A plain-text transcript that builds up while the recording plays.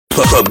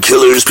Club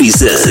Killers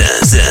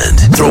present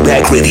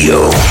Throwback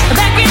Radio.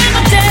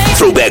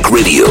 Throwback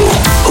Radio,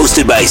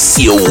 hosted by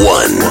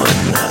CO1.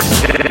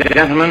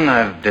 Gentlemen,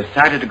 I've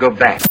decided to go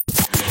back.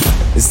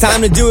 It's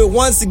time to do it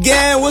once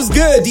again. What's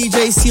good?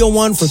 DJ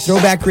CO1 for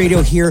Throwback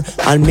Radio here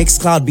on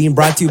Mixcloud, being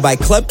brought to you by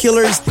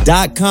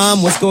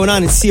ClubKillers.com. What's going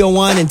on? It's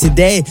CO1, and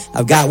today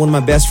I've got one of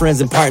my best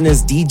friends and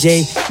partners,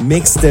 DJ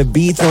Mixta,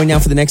 throwing down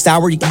for the next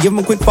hour. You can give him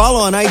a quick follow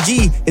on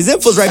IG. His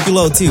info's right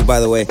below too, by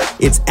the way.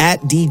 It's at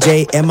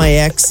DJ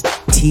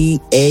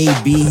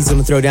MIXTAB. He's going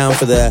to throw down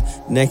for the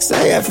next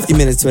 50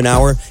 minutes to an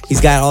hour. He's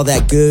got all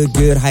that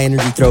good high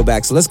energy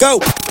throwback. So let's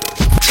go.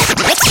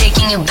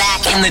 Taking you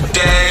back in the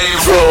day.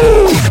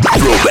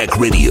 Throwback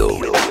Radio.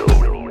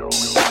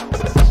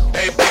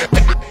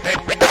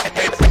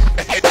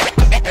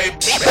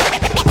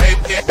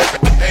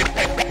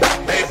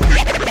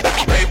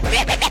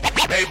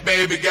 Hey,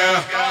 baby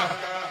girl,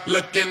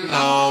 looking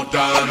all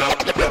done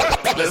up.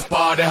 Let's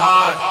party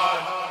hard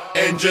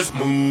and just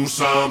move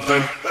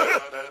something.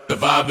 The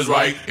vibe is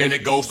right and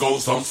it goes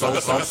something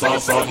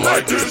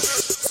like this.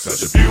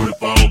 Such a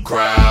beautiful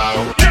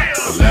crowd.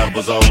 The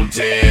levels on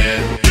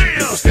 10.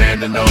 People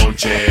standing on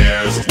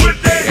chairs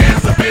with their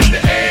hands up in the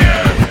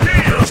air.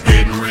 Girls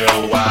getting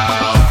real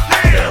wild.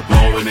 They're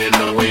blowing in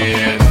the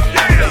wind.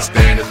 They're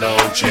standing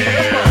on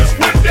chairs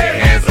with their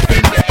hands up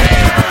in the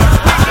air.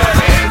 Their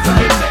hands up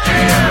in the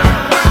air.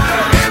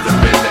 Their hands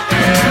up in the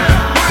air.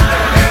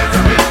 Their hands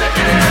up in the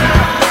air.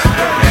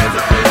 Their hands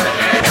up in the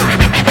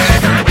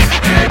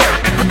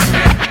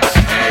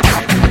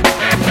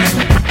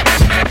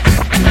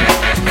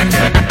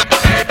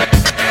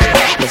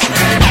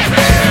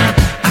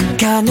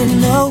Kinda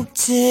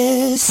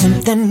noticed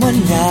something one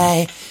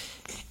night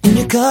in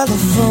your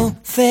colorful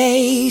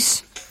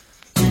face.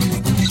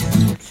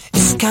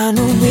 It's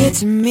kinda weird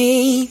to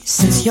me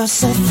since you're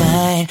so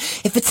fine.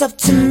 If it's up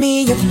to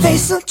me, your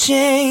face will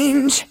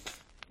change.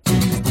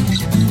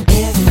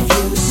 If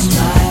you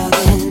smile,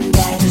 then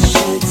that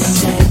should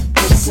set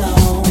the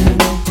tone.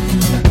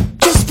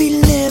 Just be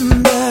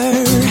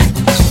limber,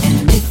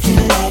 and if you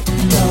let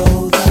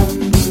go, the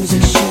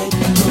music should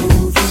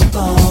move your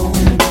bones.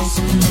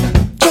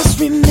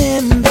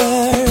 Remember,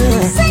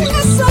 sing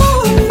the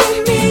song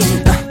with me.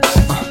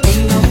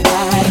 Ain't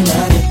nobody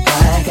love you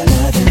like I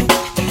love you.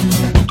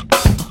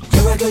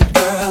 You're a good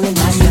girl and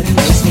that's what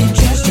makes me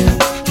trust you.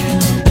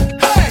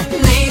 Hey,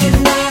 late at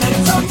night I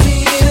talk to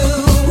you.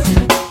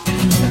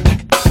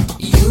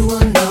 You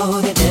will know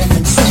the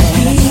difference.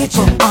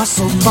 People are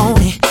so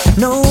phony,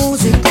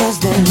 nosy 'cause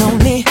they're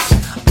lonely.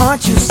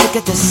 Aren't you sick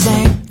of the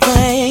same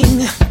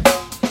thing?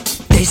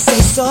 They say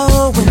so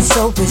and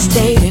so is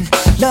dating,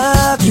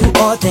 love you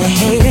or they're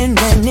hating,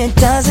 and it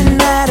doesn't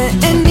matter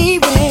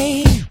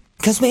anyway,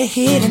 'cause we're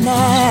here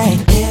tonight.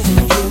 If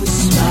you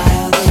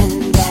smile,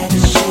 then that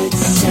should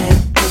set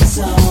the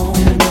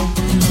tone.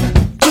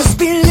 Just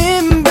be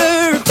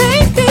limber,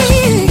 baby.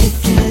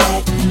 If you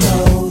let go,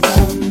 the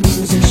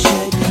music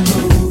should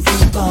move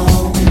your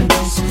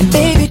bones.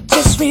 Baby,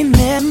 just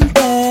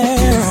remember,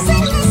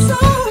 sing the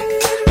song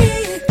with me.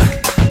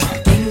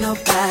 Ain't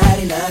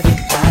nobody love you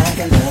like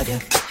I love you.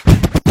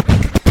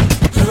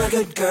 You're a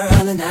good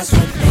girl and that's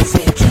what makes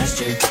me trust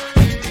you.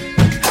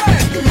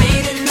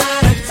 Late at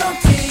night I talk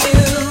to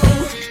you.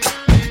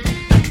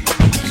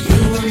 You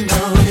will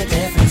know the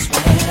difference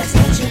when I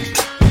touch you.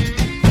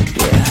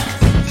 Yeah,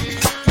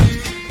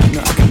 I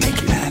know I can make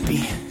you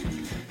happy.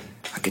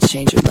 I could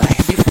change your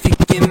life if you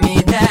give me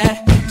that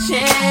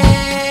chance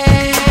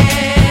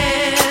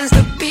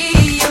to be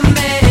your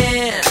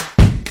man.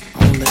 I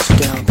won't let you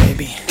down,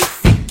 baby. If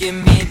you give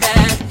me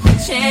that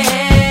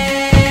chance.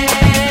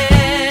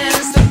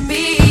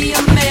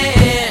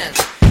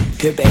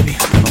 Here, baby,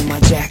 on my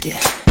jacket,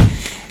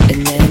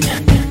 and then.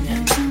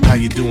 How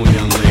you doing,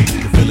 young lady?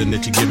 The feeling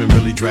that you're giving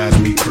really drives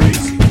me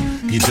crazy.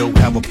 You don't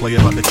have a play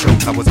about the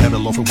choke. I was at a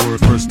loss for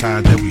words first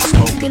time that we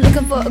spoke. Be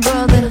looking for a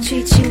girl that'll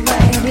treat you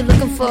right. Be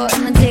looking for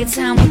in the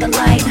daytime with the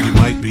light. You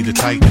might be the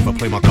type if I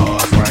play my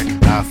cards right.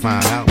 I'll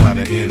find out by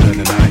the end of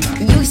the night.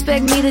 You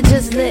expect me to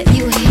just let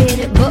you hit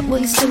it, but will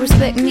you still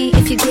respect me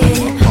if you get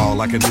it?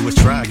 All I can do is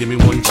try, give me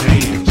one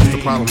chance. What's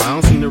the problem? I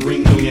don't see the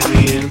ring on your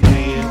hand.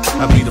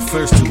 I'll be the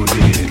first to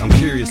admit it. I'm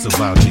curious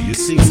about you. You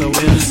seem so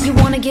innocent. You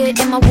wanna get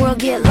in my world,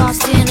 get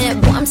lost in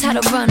it. Boy, I'm tired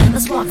of running.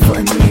 Let's walk for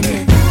a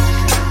minute.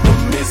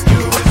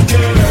 promiscuous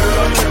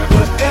girl,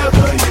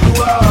 whatever you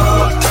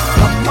are,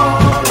 I'm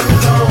all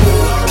alone,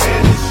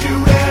 and it's you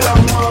that I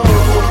want.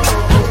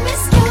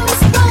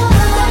 Promiscuous boy,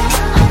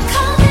 I'm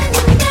calling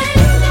your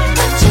name,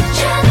 but you're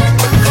driving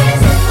me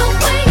crazy the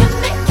way you're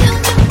making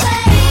me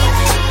play.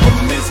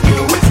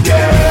 Promiscuous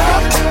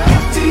girl,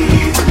 you're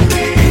teasing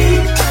me,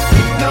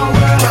 you know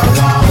what I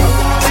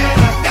want, and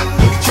I got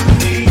what you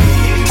need.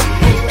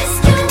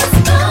 Promiscuous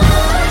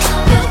boy,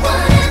 we're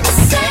one and the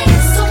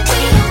same, so we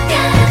don't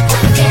gotta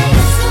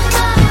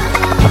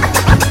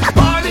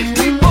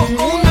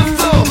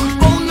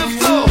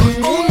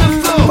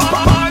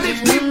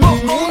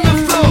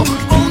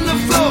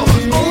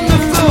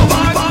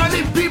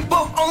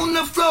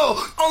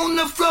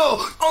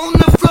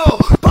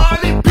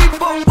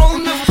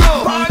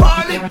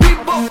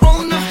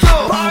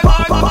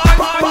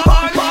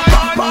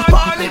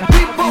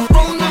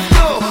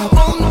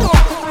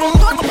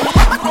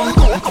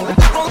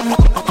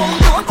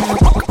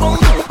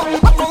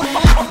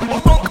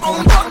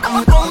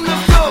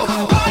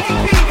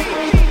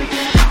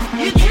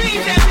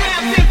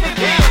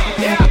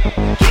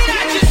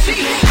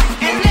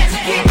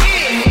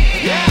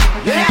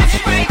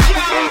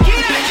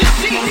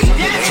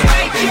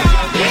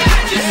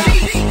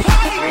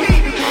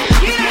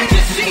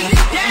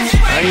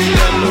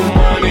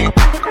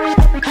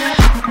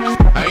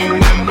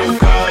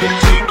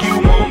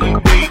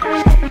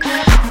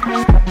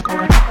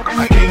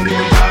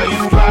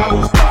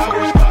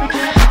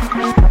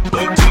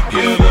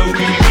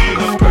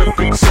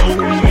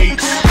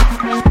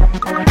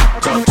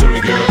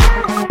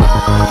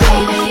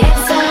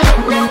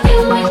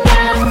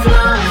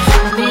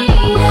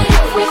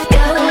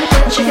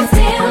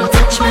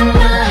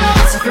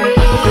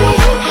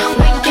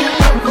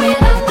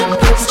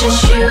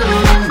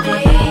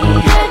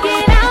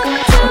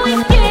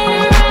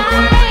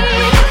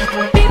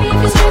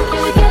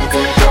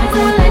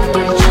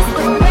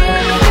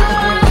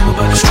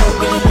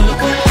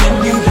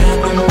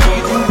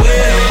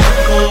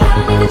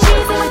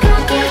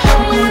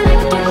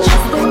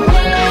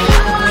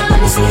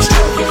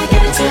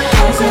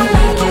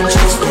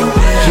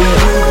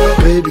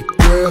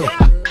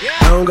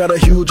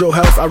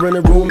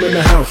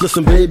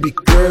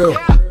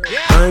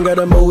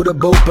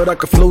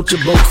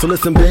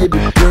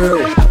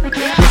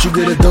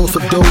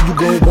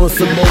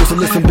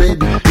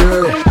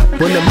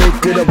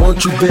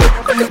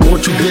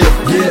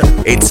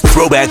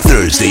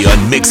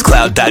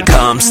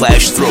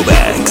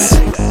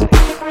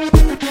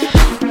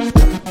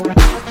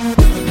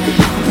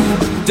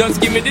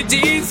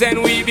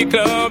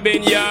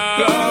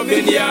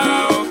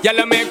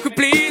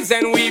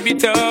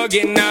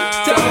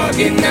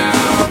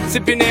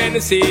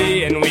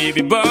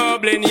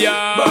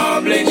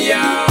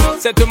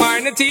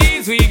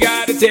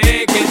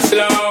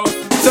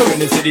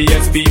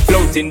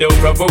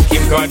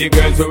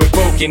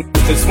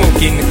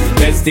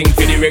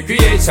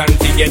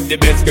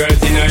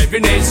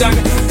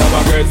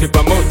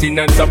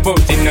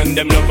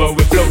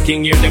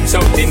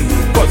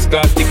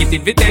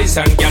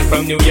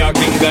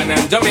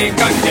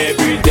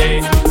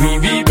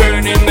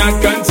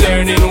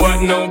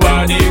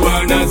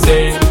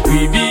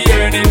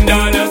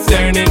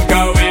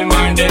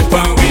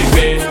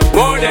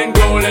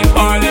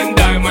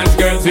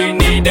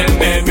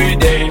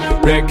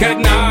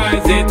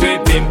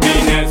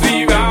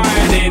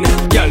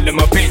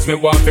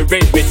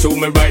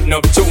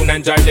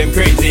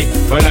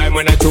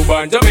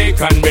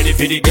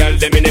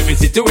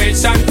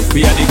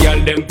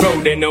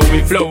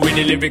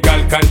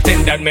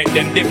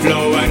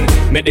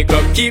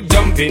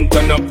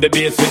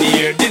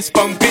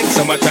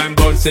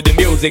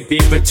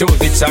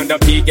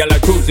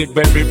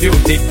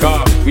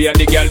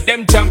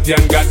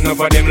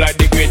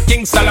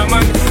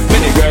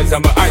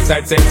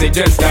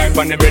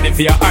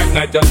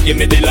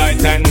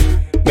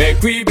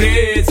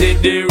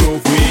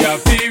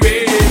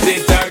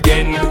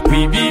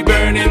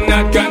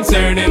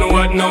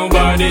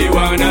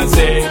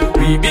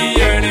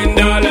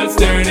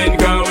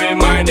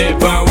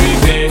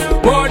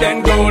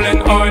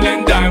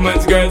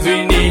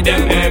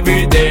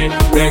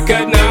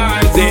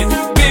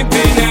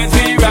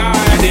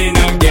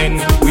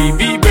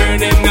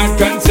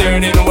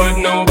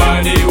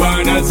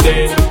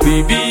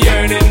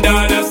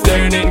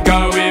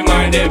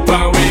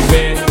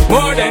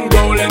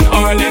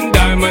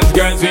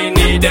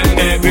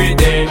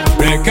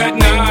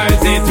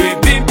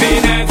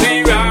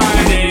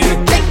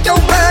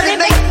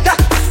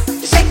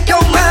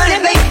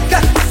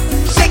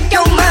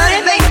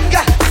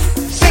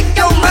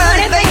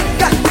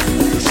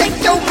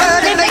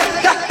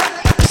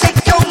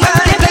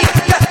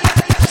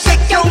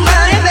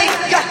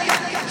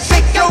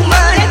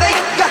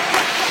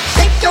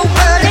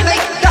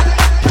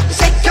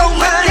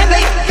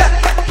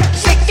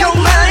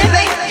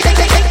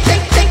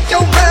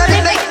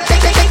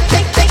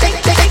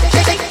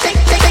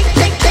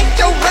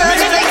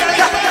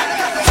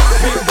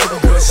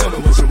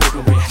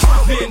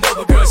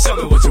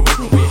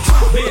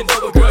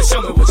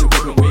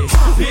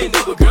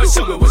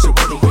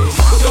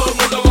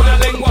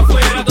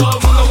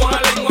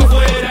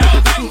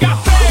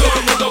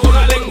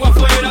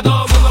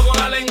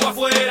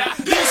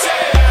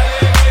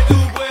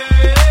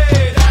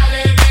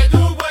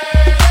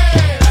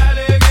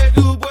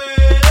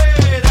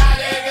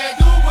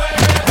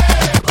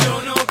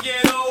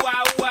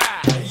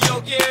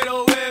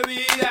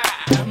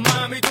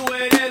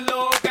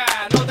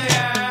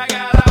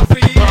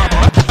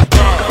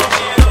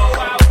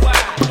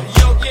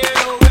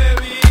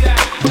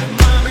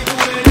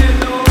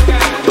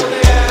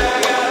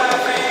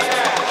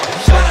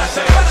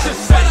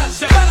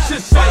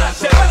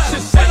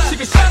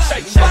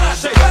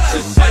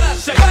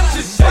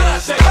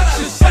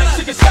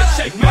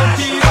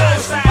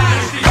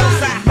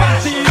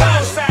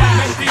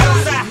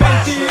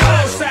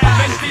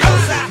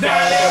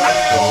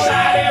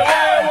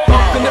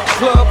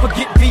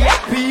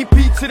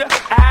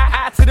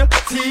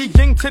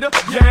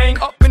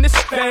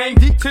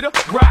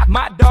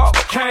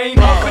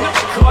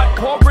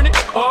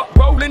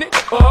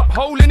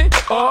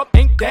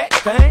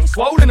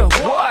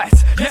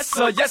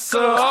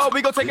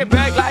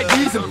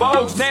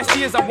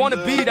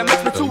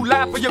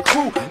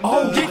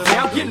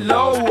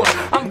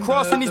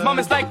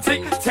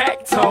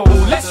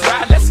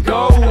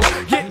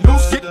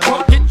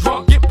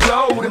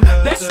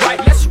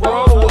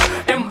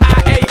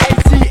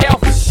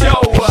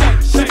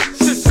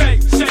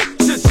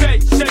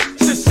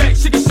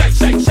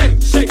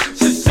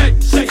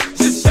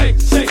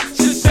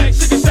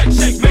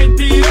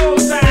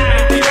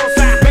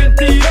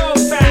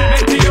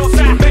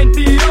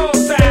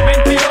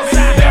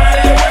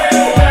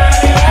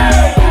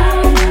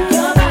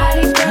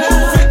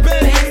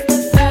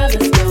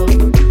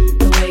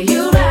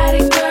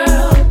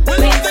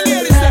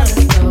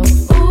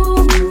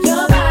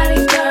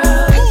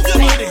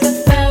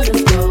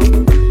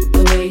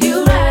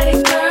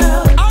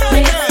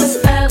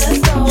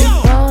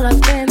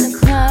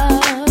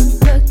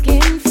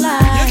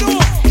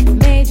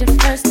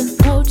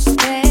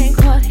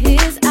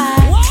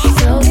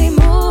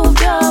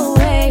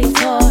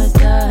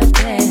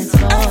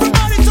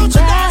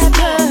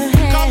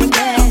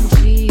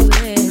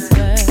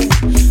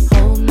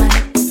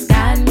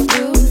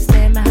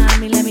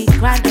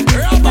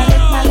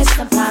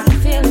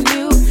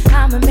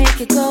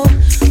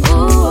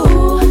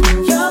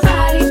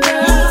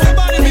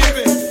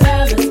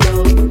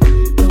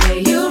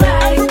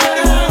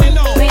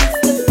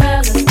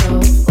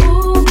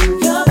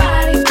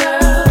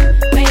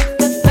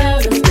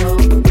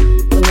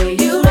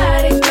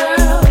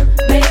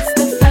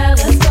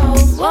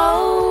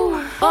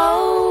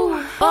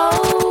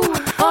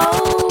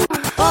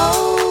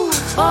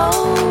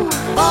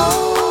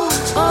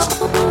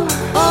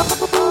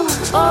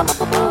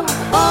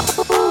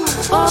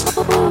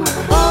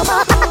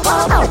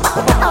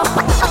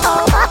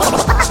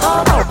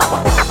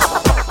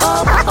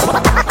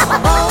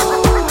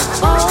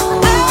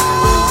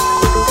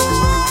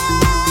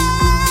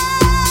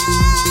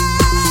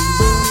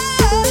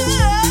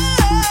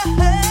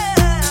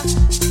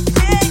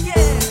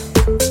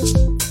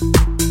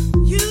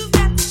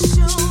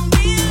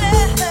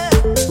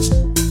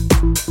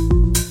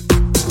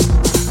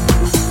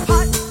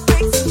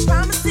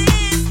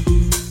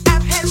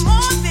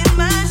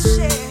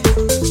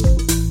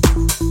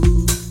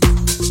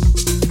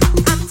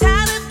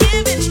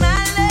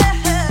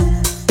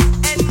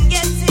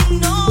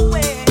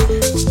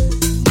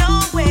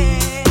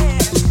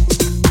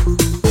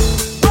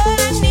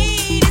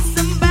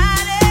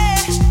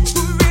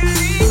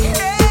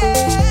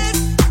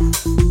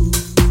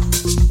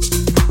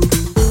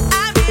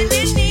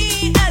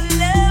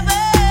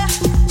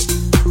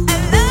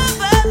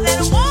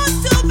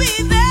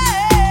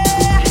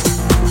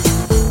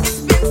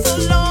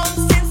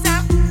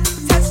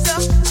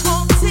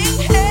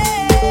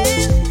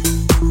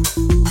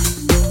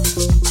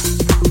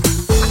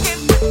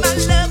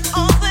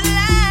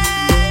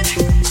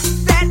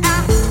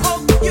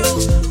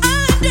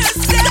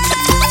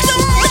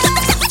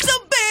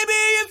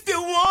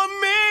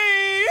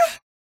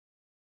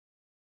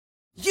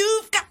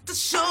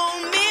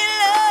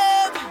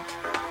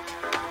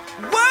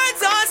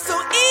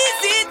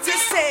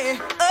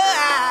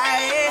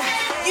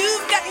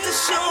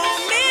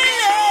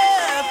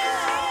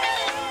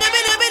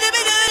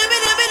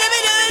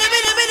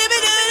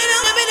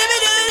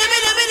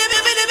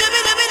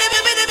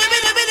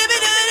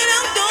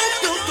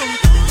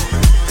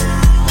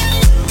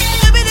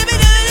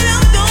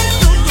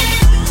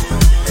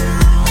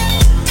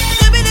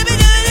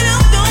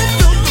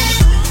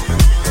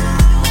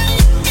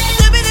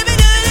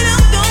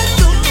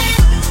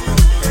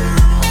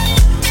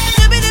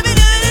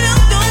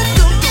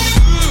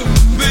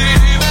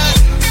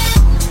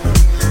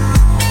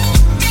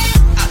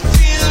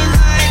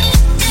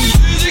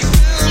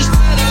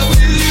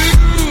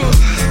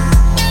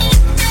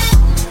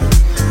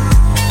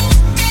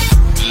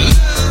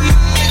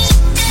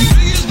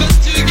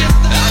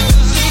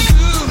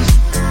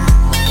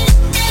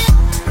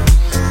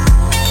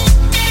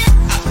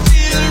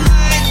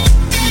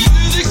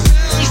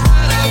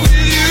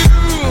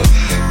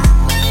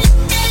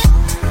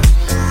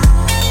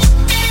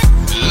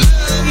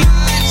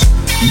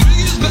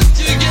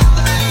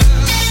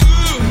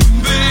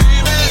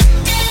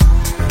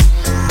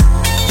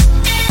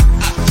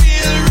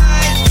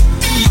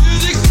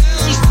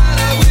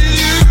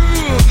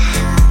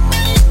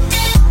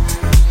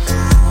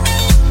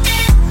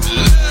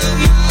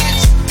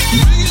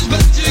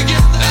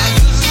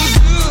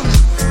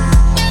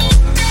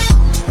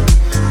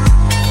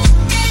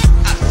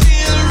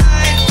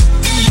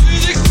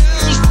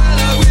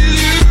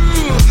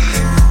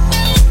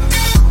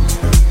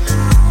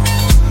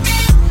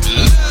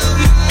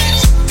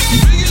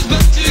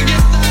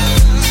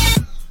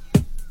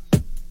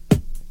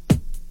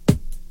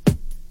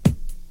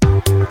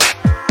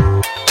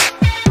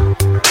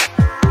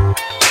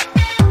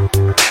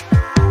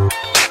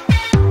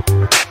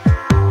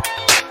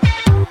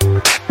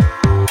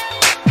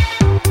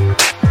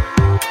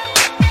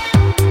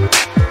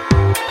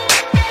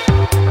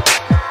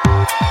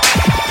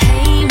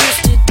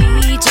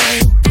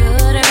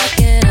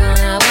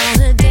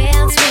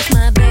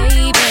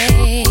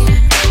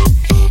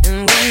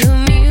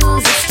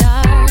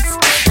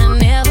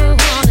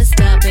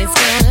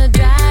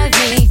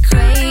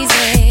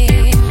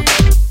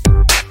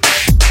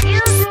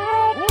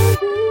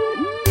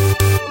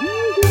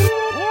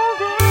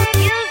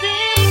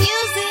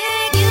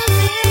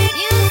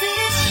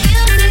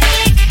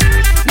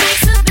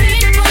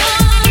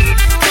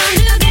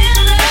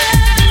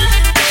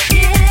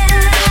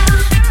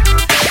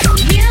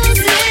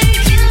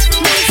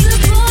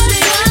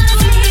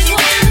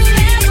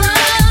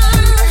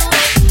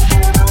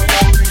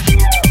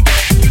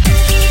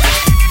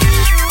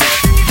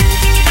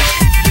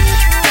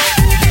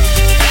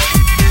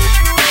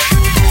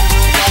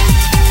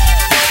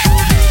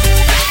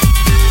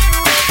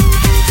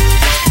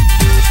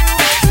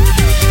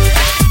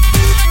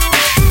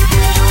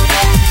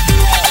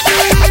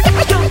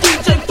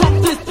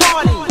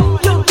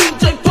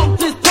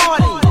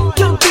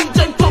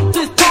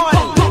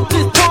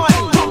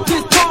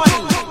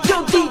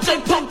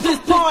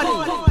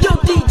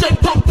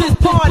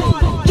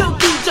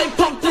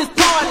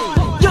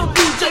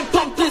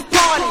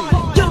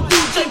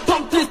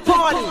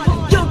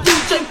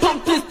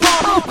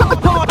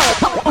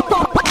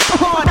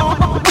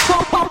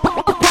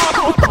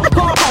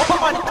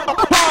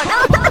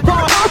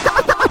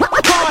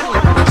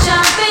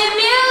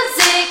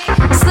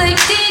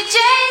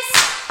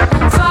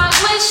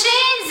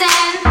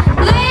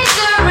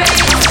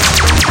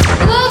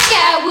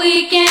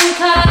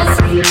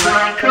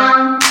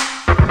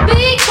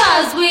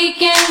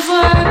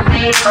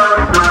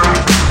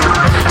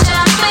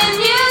Jumpin'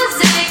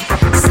 music,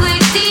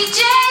 slick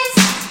DJs,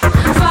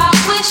 fog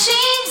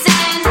machines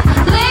and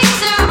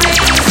laser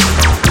rays.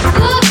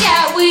 Look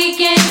at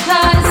weekend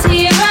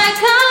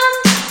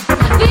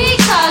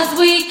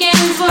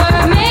weekends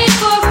were made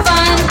for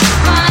fun,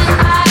 fun.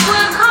 I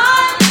work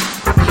hard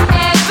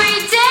every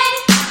day.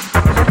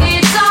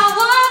 It's all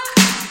work,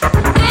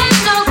 there's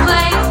no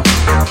play.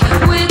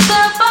 With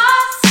the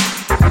boss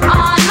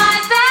on my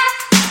back,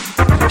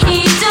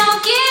 he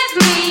don't give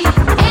me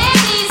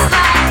any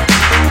slack.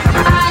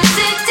 I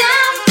sit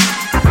down,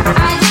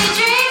 I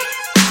daydream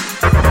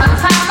of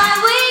how my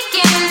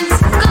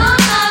weekend's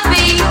gonna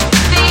be.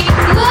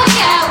 Look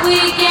at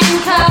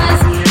weekend,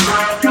 because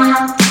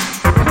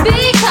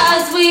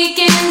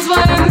weekends were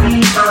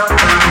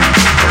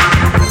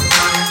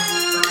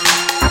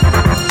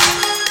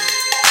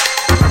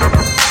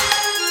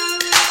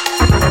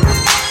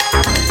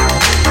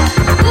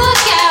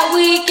Look at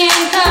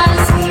weekend,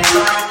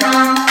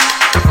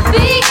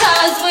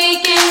 because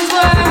weekends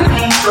were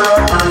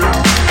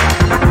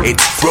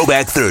It's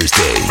Throwback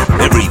Thursday.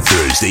 Every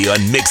Thursday on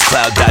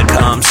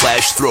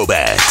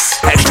Mixcloud.com/throwbacks.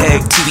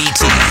 Hashtag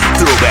TBT.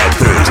 Throwback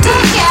Thursday.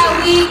 Look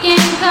at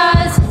weekend,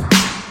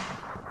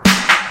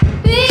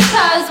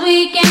 because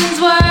weekends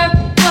were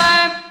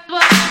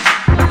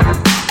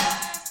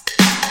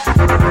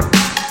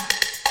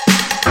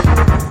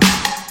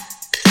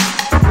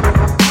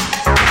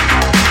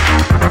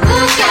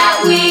Look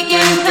at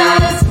weekend,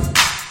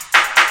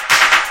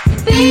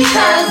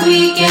 because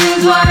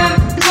weekends were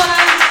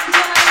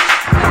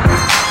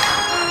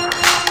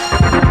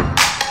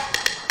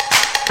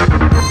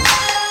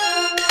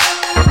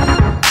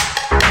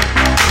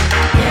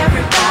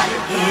Everybody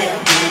here,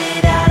 get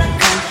it out of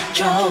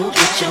control.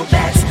 Get your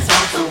backs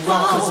off the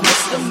wall. 'Cause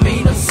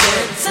misdemeanor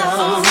said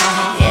so.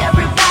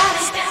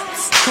 Everybody,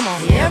 come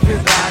on,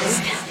 everybody,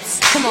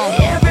 come on,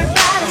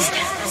 everybody,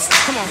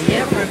 come on,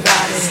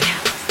 everybody.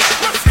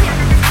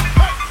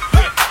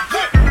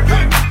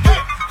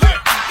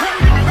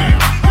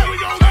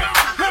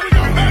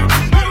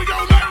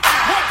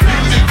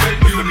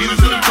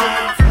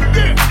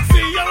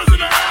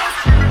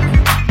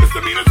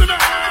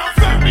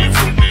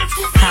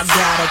 I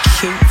got a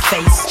cute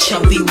face,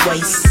 chubby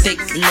waist,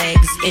 thick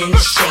legs in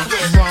shape,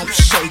 rump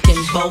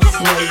shaking both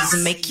ways,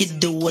 make you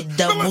do a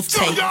double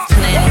take.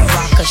 Planet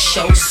rocker,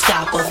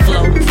 showstopper,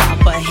 flow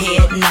popper,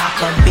 head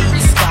knocker,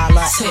 beat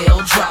scholar, tail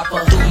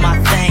dropper. Do my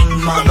thing,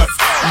 mother.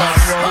 My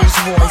Rolls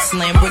Royce,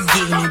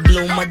 Lamborghini,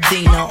 Blue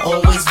Medina,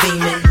 always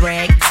beaming,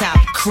 rag top,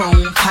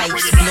 chrome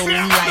pipes, blue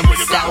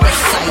lights, out of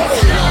sight.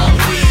 Long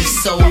weed,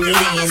 sold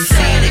in,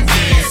 say it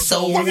again,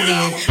 sold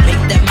in.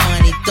 Make that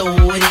money, throw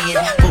it in,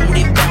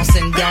 booty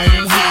bouncing, don't hear.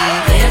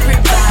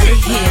 Everybody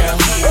here,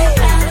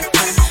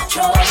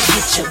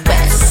 get your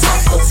backs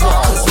off the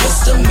wall. 'Cause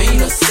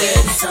misdemeanor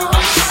said so.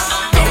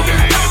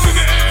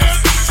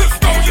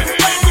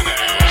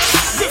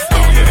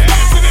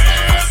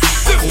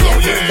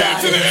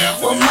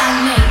 Well, my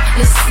name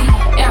is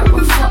Sierra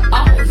for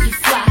all you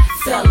fly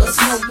fellas.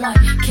 No one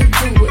can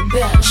do it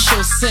better.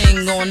 She'll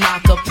sing on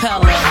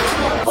acapella.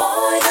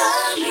 Boy, the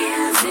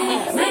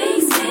music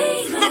makes me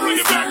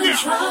lose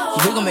control.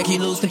 We're gonna make you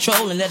lose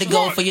control and let it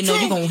go, for you know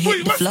you're gonna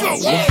hit the flow. I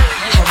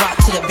rock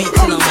to the beat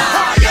till I'm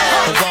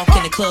higher. The walk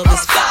in the club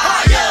is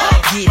fire.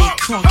 Get it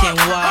crunk and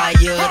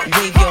wired.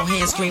 Wave your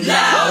hands, scream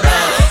louder.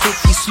 If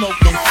you smoke,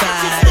 then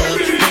fired up.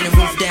 Bring the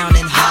roof down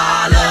and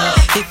holler.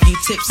 If you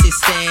tipsy,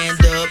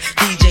 stand up.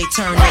 DJ,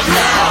 turn it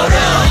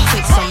louder.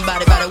 Take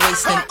somebody by the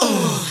waist and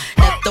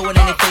now throw it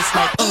in their face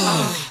like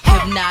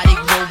hypnotic,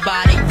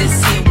 robotic. This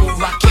here will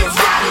rock your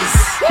bodies.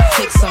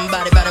 Take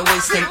somebody by the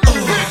waist and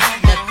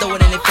now throw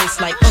it in their face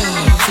like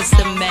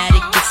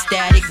systematic,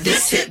 ecstatic.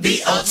 This hit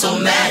be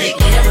automatic.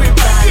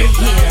 Everybody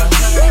here,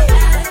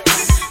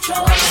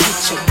 get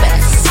your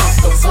backs off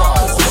the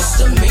wall.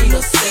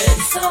 Misdemeanor said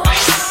so.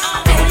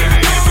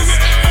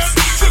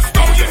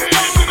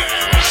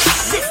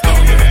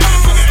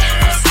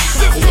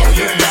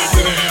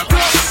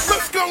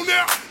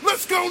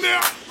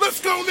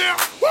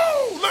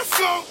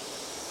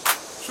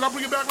 Should I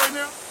bring it back right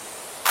now?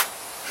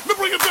 Let's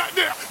bring it back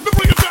there. Let's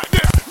bring it back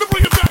there. Let's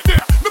bring it back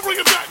there. Let's bring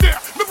it back there.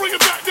 Let's bring it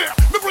back there.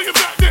 Let's bring it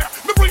back there.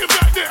 Let's bring it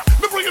back there.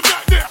 Let's bring it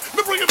back there.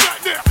 Let's bring it back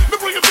there.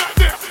 Let's bring it back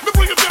there. Let's bring it back there. Let's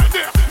bring it back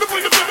there. Let's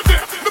bring it back there.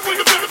 Let's bring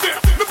it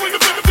back there. Let's bring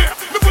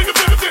it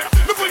back there.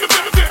 Let's bring it back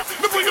there.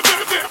 Let's bring it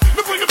back there.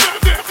 Let's bring it back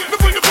there.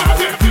 Let's bring it back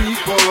there.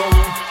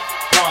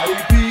 Party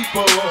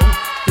people,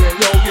 can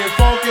yo get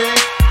funky?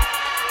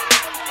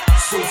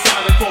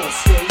 Suicidal folks,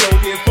 can yo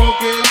get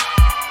funky?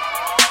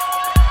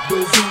 The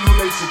Zulu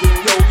Nation, can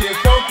yo get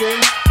funky?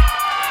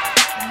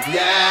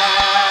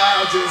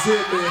 Yeah, just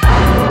hit me.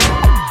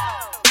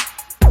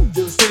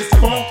 Just taste the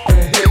funk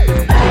and hit me.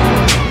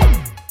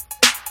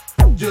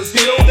 Just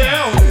get on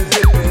down and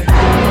hit me.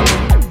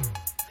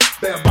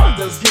 That bot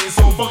just getting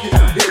so funky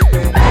and hit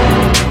me.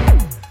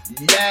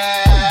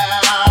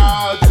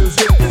 Yeah, just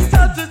hit me. It's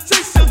time to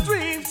chase your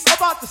dreams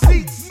about the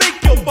seats.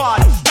 Make your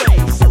body sway,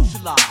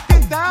 socialize.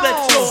 Get down.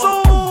 Let your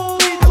soul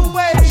lead the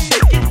way.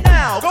 Shake it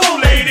now. Go,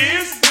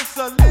 ladies. It's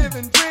a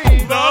living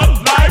dream. The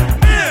life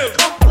live.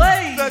 Come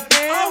play the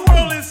game. Our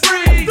world is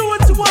free. Do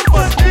it to one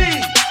but me.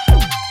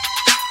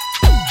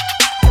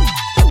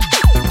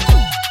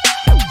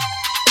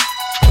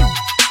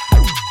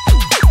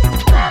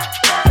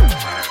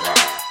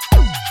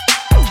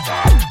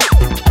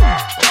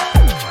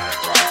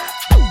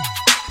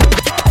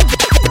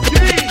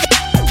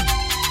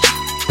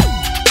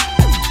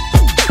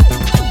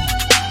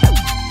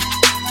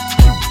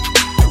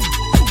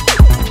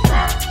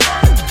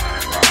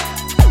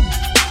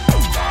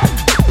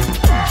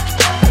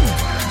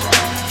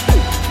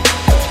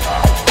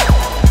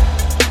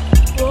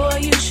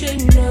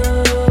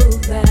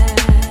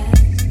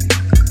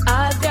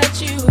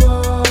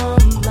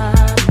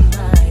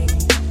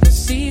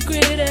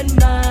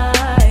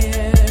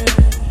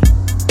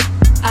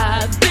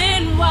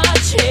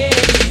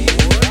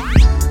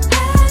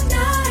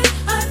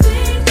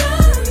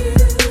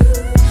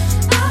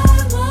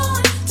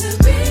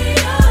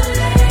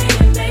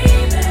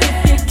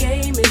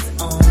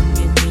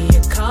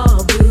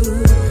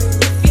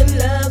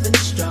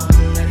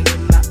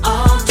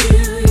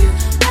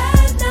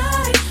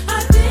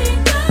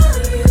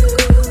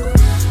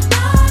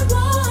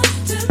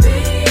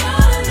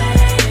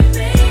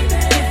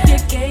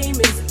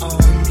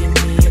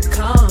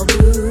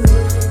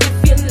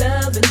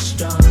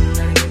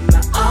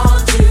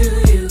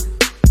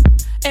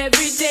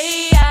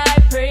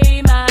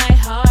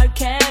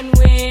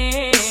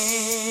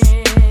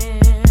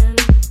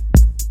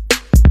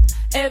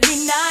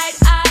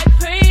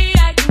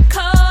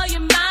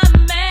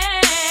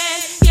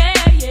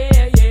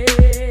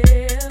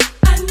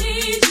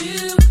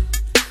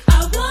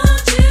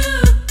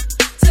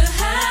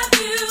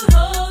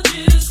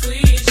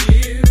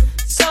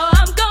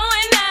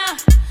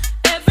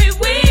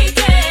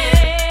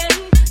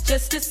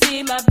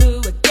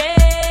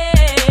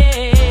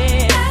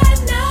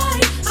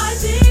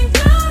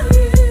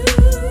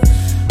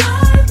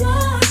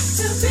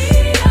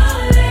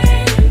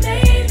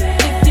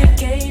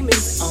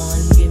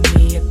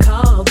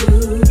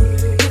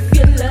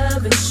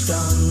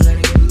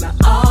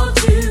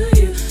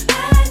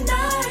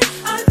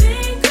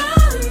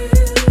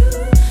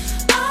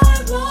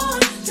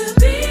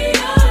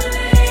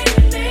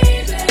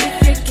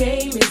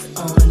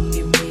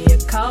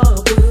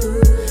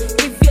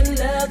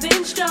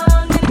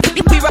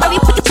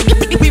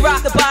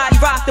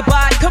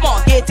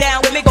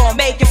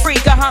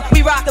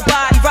 We rock the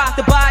body,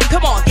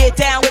 come on, get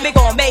down with me,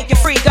 gon' make you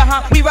freak,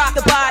 We rock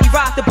the body,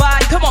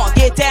 come on,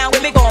 get down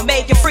with me, gon'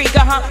 make you freak,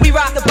 We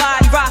rock the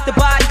body,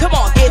 come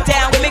on, get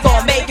down with me,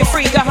 gon' make you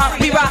freak,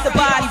 We rock the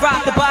body,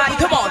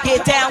 come on,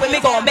 get down with me,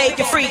 gon' make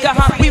you freak,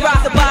 We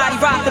rock the body,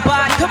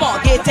 come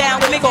on, get down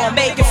with me, gon'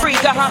 make you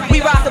freak,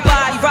 We rock the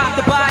body,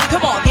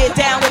 come on, get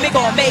down with me,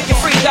 gon' make you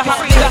freak,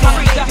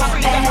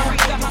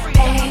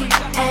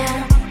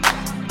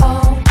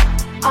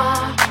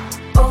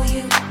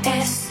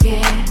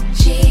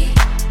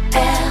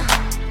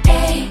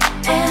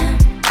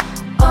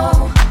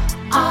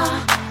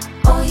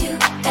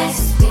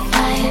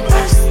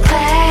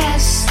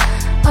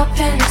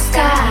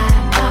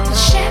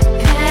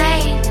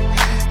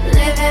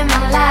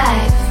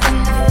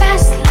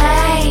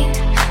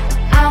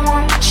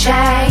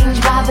 Change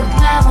by the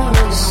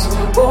glamorous,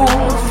 ooh,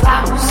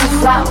 flowers, the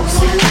glamorous,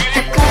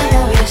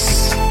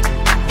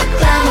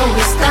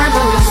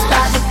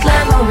 by the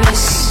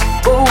glamorous,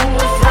 ooh,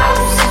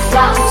 flowers, the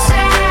glamorous,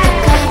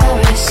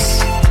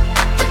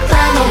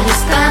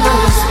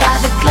 by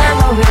the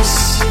glamorous,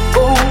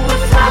 ooh,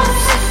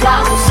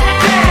 flowers.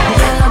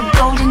 Yellow,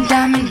 golden,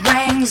 diamond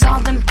rings, all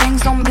them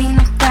things don't mean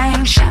a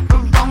thing.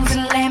 Chaperones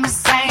and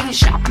limousines,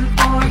 shopping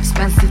for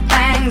expensive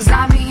things.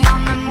 I be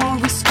on the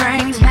movie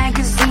screens,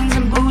 magazines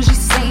and bougie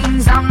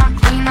scenes. I'm not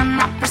clean, I'm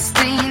not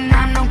pristine,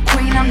 I'm no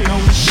queen, I'm no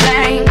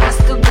machine. I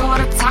still go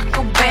to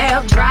Taco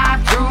Bell,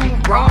 drive through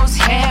Rose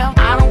Hill.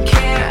 I don't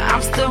care,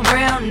 I'm still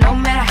real, no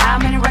matter how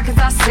many records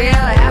I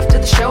sell. After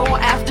the show,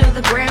 after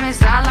the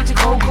Grammys, I like to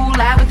go cool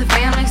out with the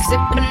family,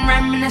 sipping,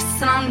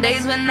 reminiscing on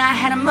days when I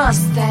had a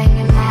Mustang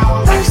and I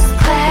was first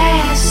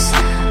class,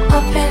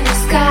 up in the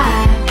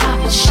sky,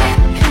 popping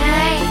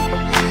champagne,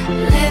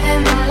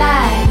 living my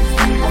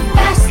life in the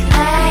fast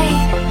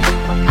lane.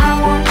 I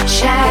want to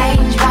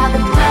change by the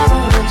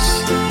glamorous,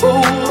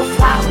 ooh,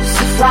 flowers,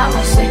 the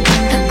glamorous,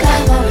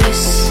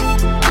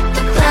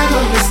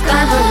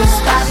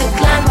 by the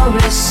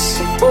glamorous,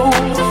 ooh,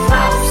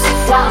 flowers, the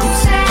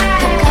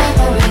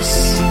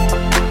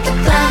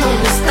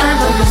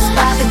glamorous,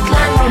 by the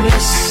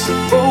glamorous,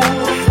 ooh,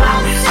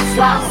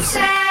 flowers.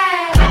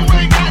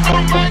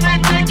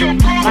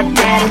 My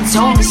daddy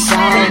told me so.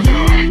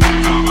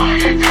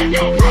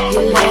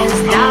 Your legs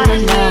gotta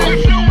know.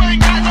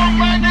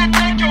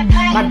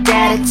 My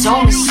daddy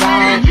told me so.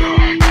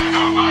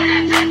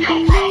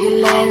 Your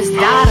legs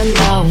gotta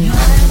know.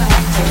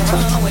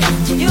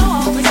 You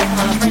always have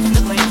a friend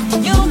to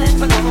blame. You'll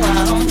never go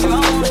out on your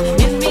own.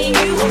 Give me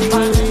you will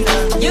find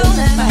love. You'll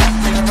never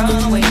have to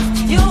run away.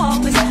 You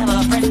always have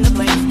a friend to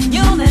blame.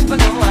 You'll never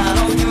go out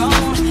on your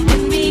own.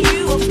 With me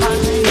you will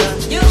find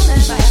love. You'll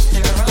never have to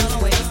run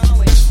away.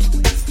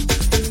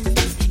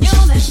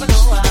 You'll never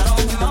go out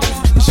on your own.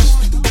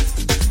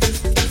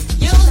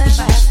 You'll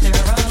never have to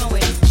run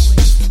away.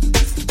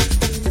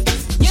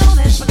 You'll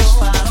never go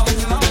out on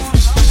your own.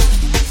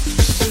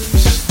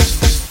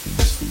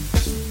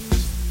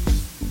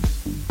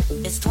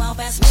 It's 12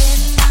 past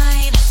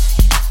midnight.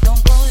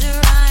 Don't close your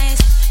eyes.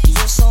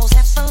 Your soul's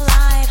half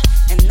alive,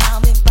 and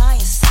I'll be by your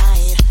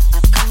side.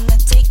 I've come to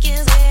take you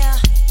there,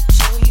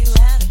 show you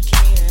how to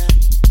care.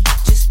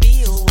 Just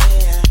be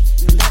aware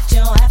that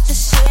you'll have to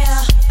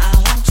share. I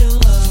want your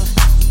love.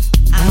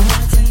 I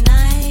want it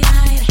tonight.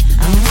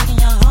 I'm breaking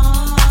your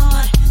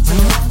heart, so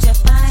won't you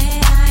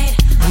fight?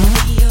 I'll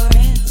be your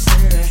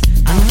answer.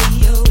 I'll be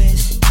your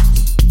wish.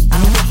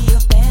 I'll be your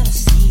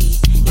fantasy.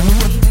 Your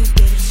favorite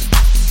bitch.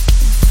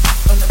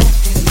 From the back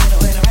to the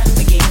middle and around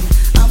again,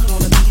 I'm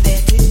gonna be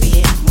there till the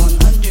end,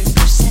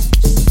 100%.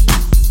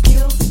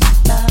 Pure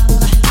love.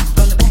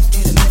 From the back to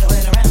the middle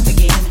and around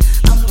again,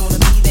 I'm gonna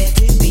be there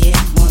till the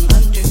end,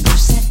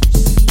 100%.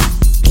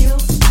 Pure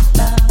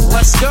love.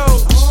 Let's go.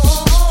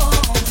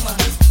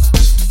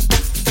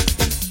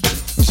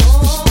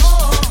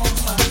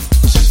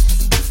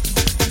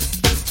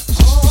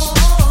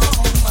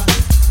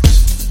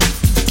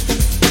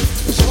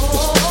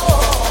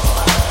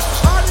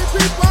 Party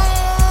people!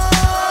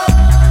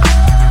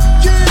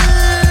 Yeah!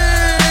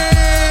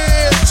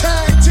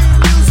 Tag team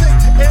music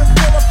in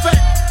full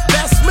effect.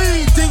 That's me,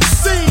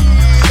 DC,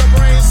 the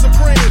brain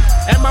supreme.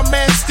 And my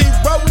man Steve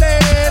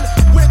Rowland.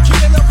 We're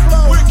kicking the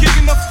flow.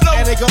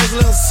 And it goes a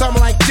little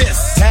something like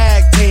this.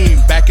 Tag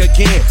team, back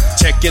again.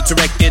 Check it,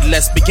 directed,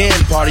 let's begin.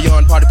 Party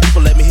on, party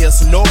people, let me hear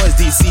some noise.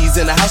 DC's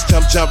in the house,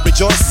 jump, jump,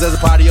 rejoices. There's a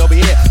party over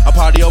here, a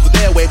party over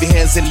there. Wave your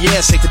hands in the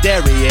air, shake the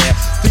dairy, yeah.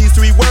 These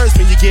three words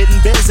mean you're getting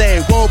busy.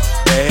 Whoop,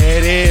 there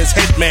it is,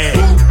 Hitman.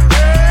 Whoop,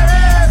 there it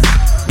is.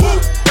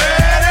 Whoop,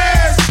 there it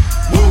is.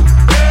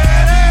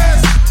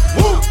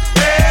 Whoop,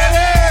 there it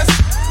is.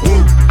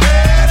 Whoop,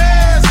 there it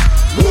is.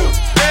 Whoop,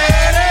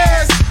 there it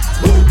is.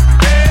 Whoop,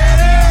 there it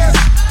is.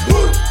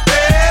 Whoop,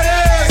 there it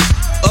is.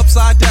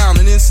 Upside down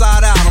and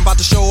inside out, I'm about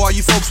to show all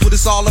you folks what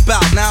it's all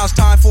about. Now it's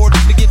time for it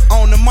to get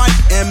on the mic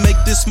and make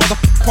this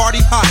motherfucking party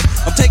hot.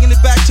 I'm taking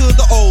it back to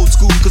the old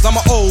school, cause I'm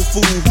an old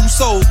fool who's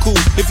so cool.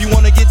 If you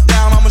wanna get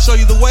down, I'ma show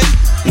you the way.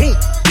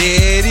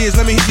 There it is,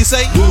 let me hear you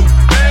say whoop.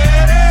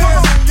 Come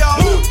on, y'all.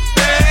 Whoop,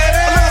 there it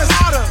is.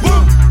 Louder.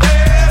 Whoop,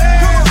 there it is.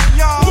 Come on,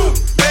 y'all. Whoop,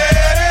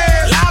 there it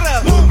is. Louder.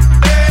 Whoop,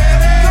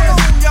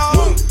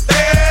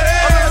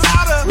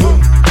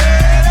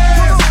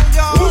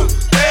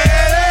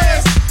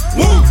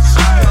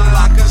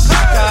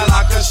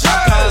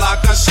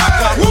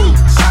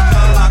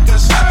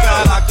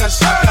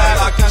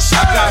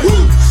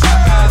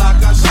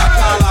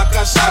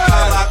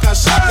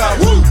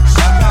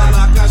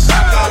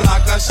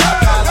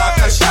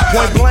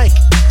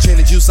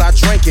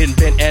 getting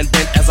bent and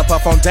bent as I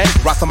puff on dank.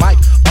 Rock the mic,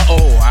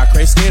 I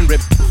crave skin rip.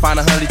 Find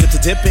a honey dip to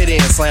dip it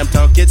in. Slam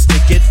dunk it,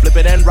 stick it, flip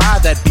it and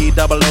ride that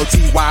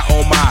B-double-O-T-Y,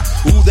 oh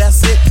my. Ooh,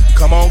 that's it.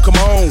 Come on,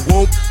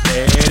 whoop.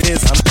 There it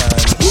is, I'm done.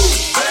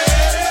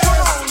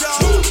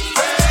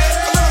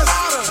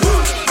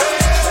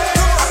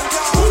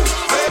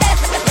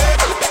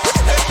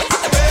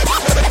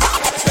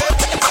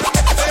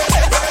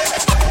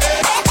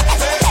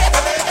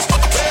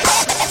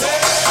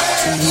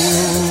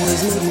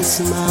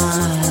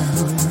 Smile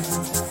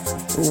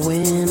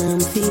when I'm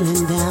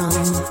feeling down.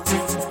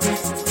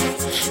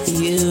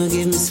 You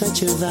give me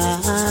such a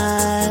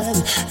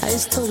vibe.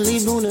 It's totally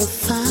bona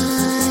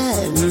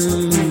fide.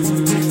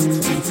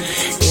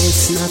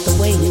 It's not the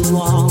way you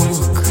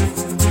walk,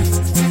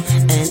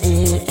 and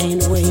it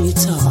ain't the way you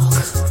talk.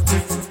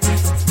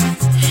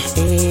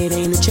 It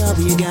ain't the job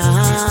you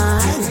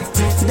got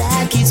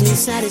that keeps me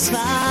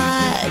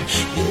satisfied.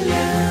 You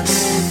love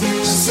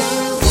me so.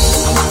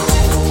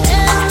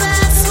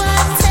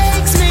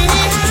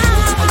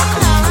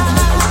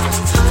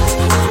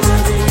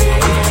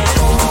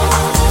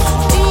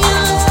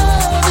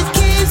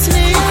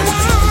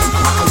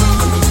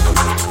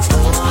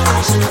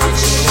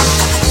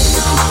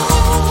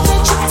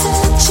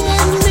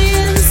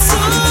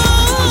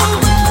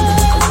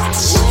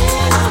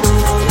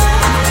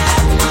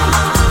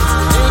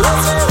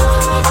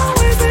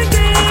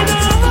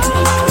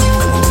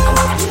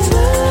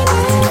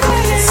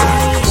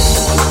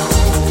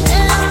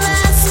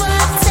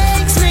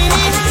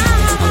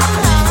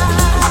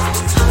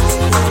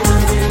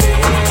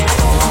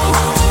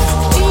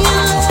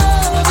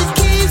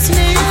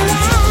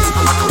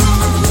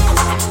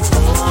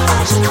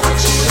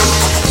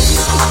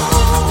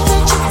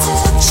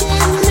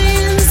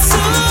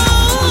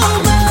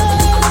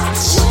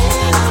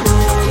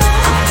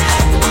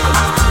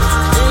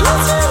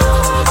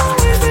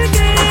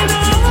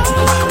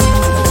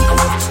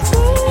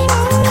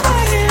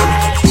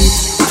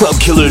 Club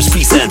Killers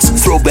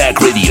presents Throwback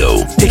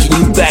Radio, taking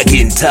you back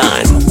in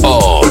time,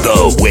 all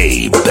the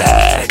way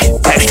back.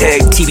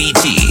 Hashtag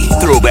TBT,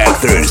 Throwback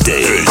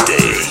Thursday.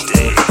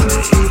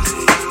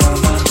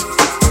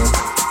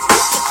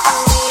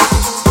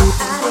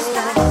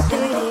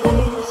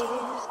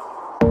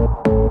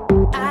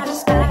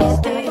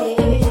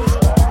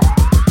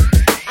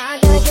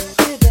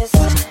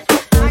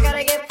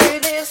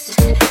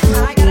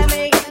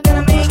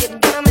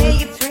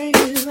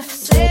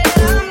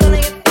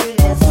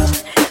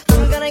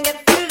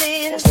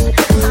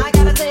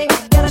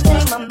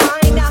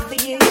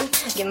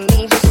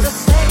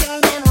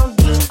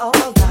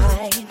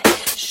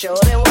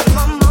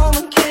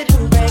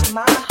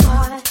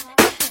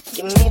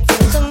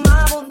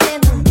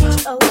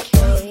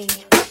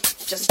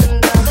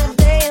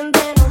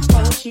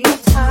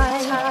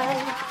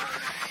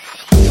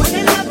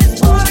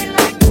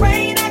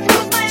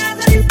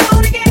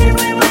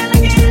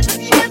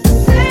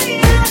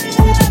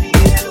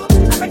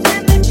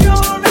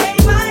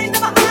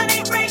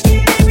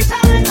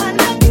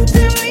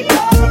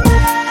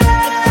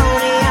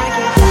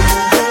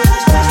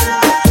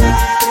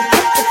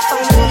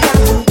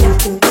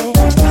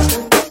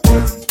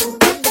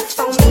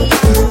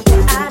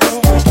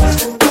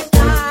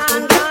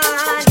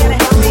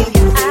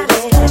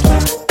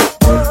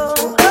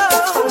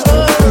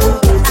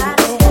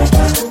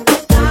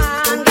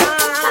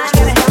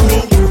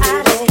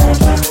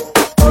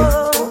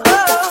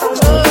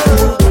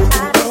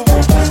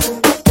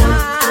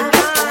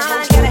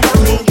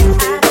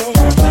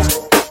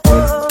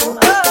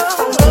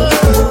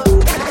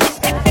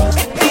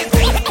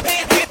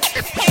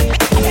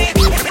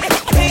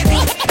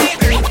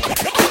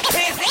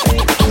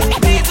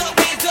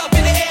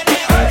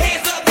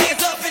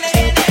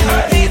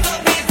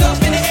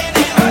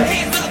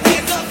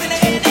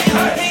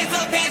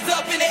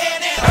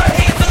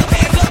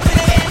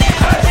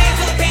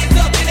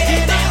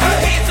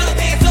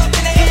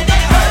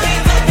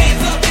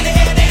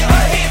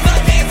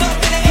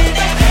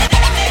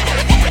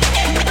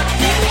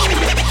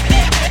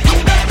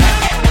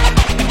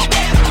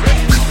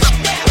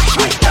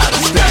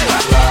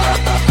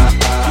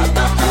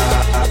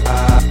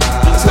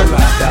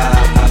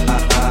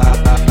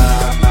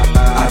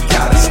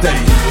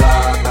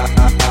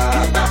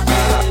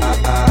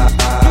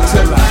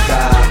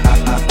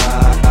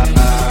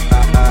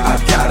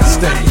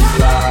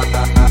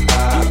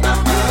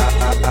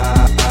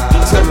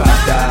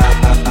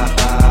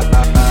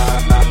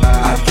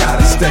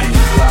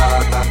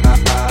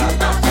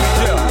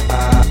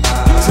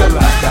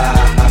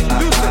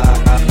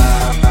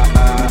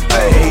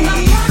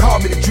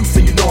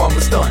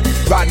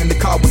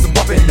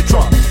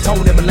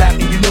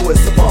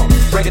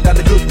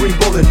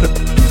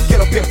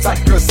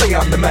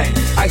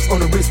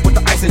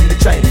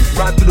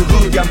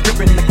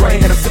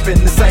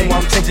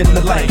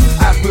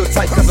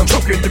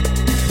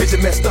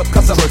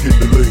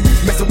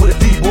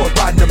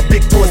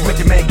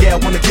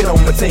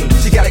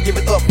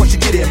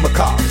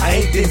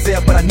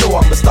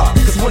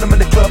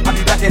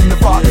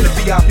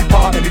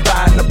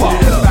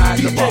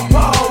 DJ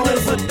Paul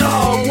is a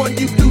dog.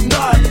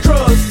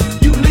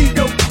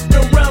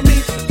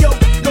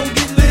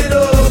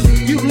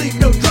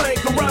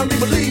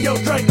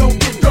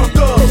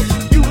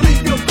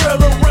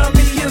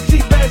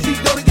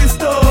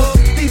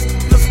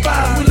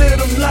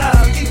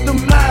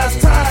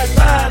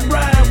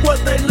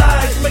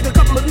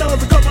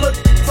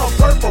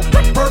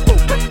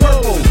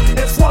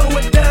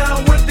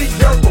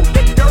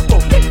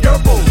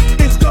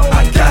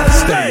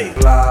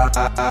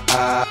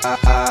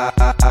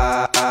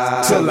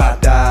 Till I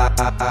die,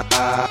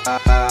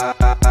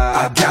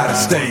 I gotta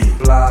stay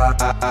fly.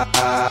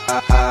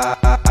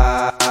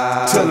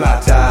 Till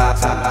I die,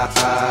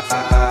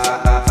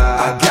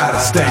 I gotta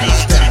stay.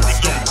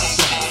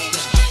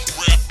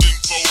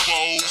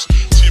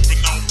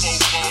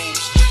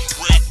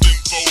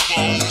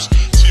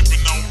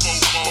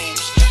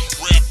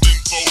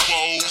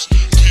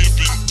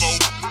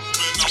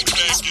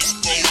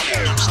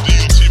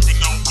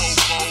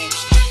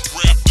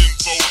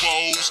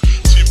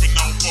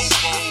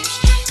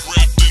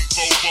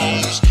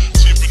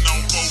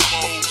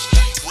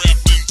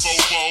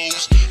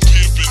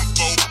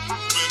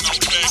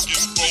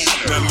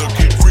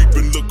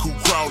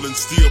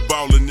 Still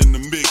ballin' in the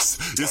mix.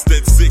 It's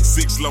that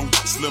 6'6" long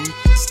slim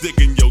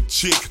sticking your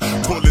chick,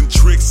 pulling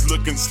tricks,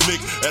 looking slick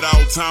at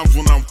all times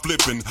when I'm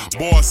flipping.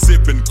 Bar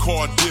sipping,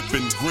 car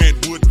dipping, Grant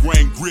Wood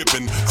grain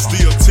gripping,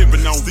 still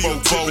tipping on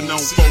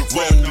fofos,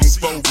 rapping,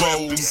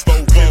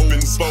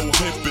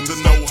 hippin', the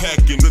no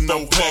hacking,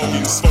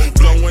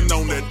 blowing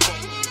on that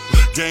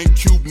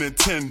GameCube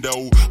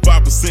Nintendo,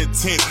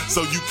 5% tint,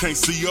 so you can't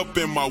see up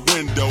in my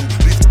window.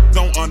 These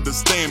don't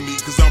understand me,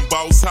 cause I'm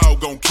boss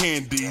hog on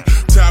candy.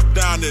 Top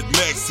down at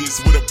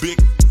Maxis with a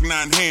big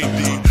 9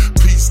 handy.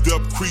 Pieced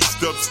up,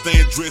 creased up,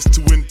 stand dressed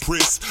to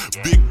impress.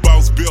 Big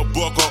boss belt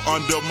buckle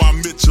under my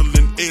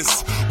Michelin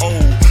S.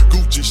 Oh,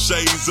 Gucci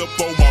shades up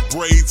on my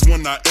braids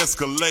when I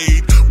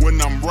escalade.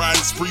 When I'm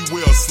riding spree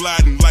wheel,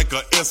 sliding like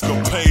a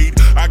escapade.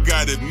 I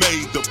got it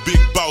made, the big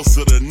boss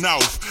of the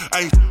North.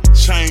 Ain't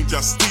change, I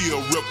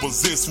still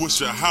represent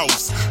Swisher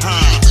House.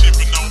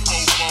 Tipping on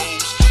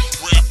fofos,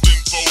 wrapped in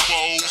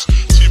fofos.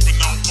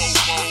 Tipping on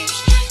fofos,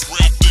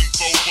 wrapped in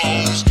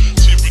fofos.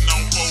 Tipping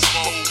on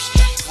fofos,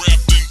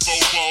 wrapped in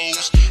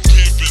fofos.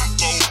 Tipping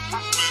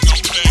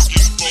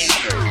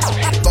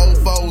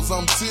fofos,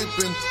 I'm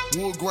tipping.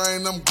 Wood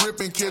grain, I'm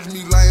gripping. Catch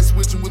me lying,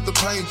 switching with the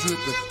paint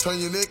dripping. Turn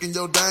your neck and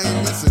your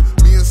dame missing.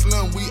 Me and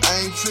Slim, we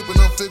ain't tripping.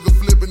 I'm figure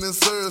flipping and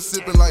syrup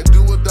sipping. Like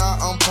do or die,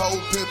 I'm pole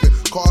pimping.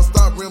 Car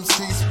stop, rims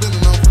keep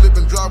spinning. I'm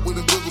flipping, drop with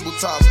invisible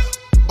tops.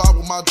 Bob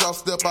with my drop,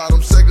 step out.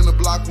 I'm shaking the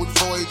block with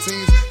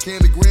 418s.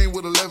 Candy green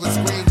with 11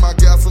 screens. My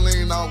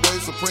gasoline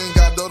always supreme.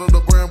 Got Dodo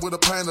the brand with a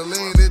pain of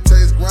lean. It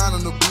tastes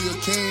grinding to be a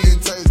king.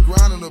 It tastes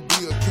grinding to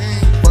be a king.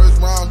 First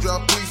round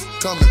drop, please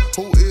coming.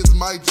 Who is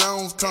Mike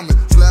Jones coming?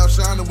 Slab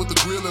shining with the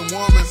grilling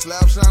woman.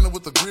 Slab shining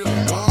with the grilling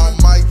woman. I'm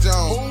Mike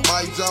Jones.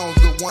 Mike Jones,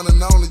 the one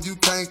and only. You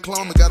can't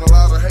clone me. Got a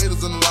lot of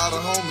haters and a lot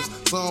of homies.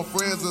 Some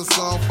friends and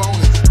some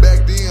phony.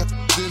 Back then,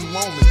 didn't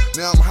want me.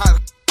 Now I'm hot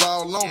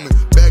all on me.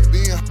 Back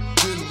then,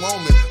 didn't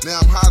want me.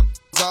 Now I'm hot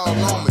all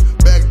on me.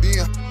 Back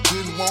then,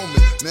 didn't want me.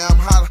 Now I'm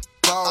hot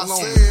all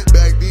on me.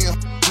 Back then,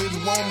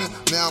 didn't want me.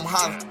 Now I'm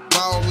hot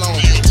all on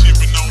me.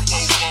 Tipping on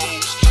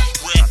fofos,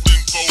 wrapped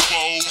in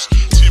fofos.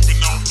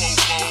 Tipping on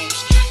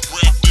fofos,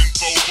 wrapped in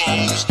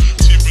fofos.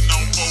 Tipping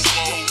on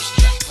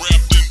fofos,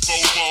 wrapped in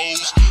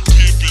fofos.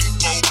 Tipping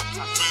fofos.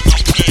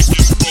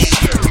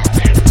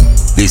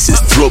 This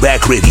is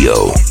Throwback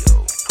Radio.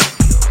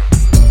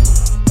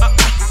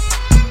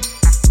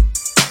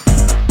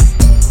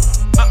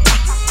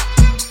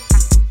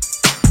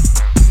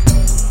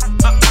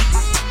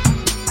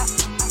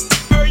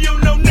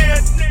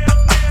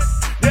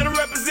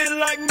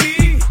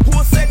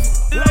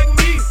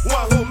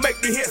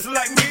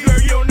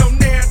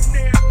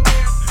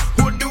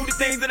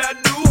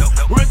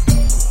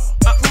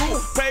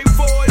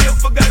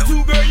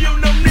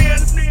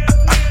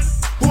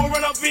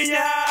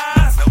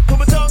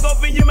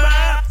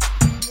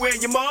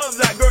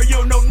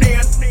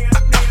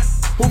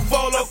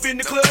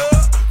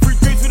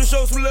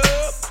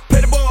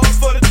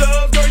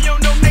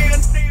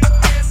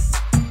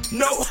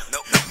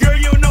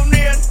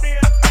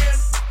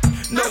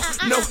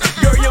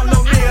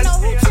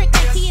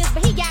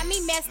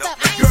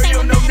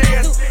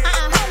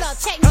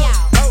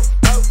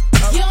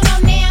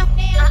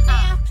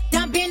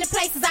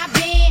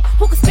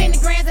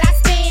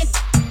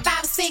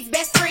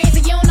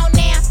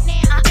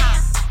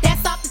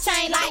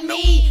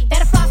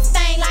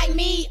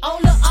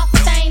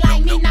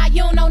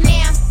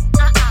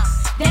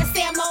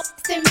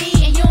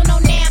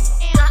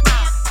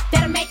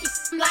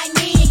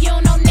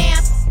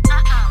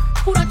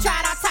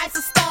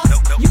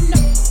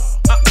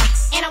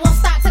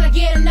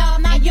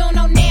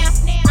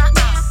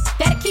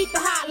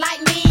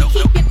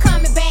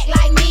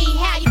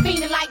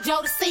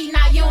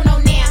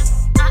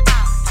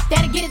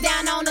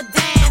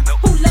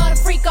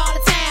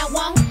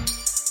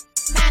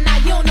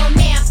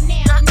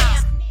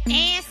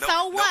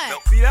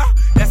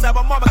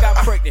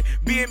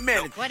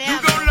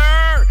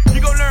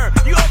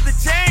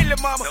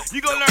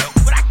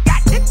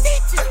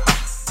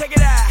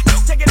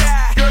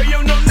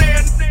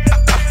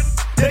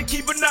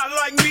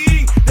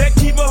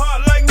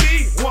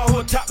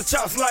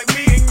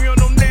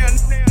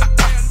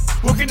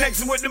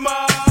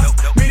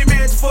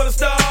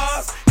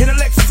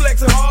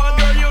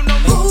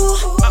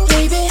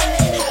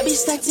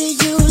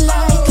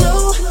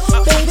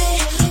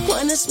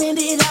 Spend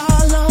it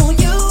all on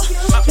you.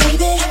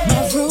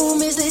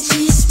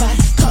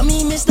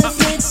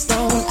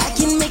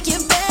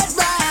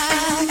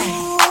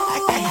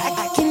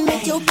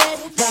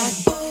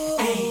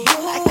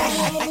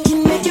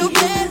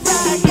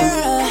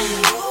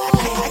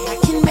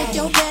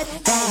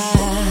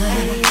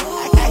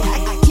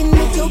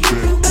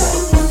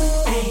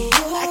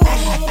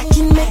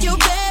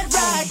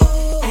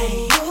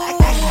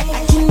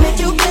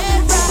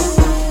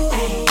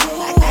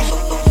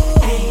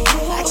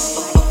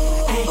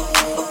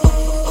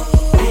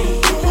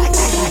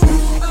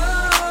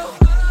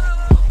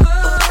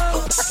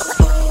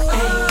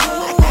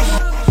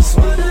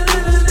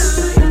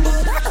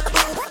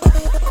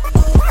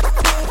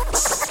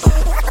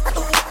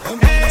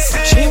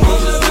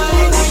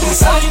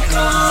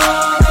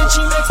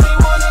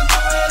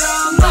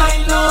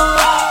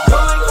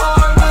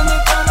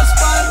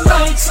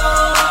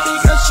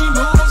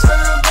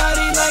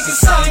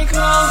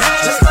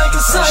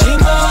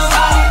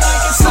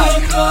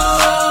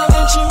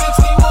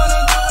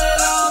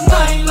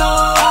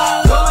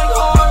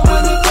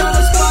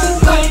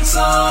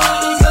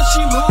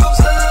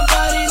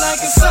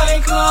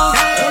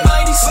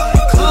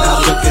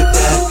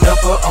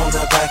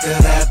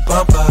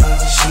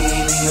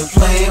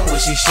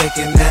 she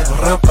shaking that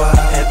rumpa.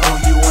 And oh,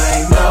 you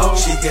ain't know,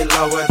 she get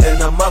lower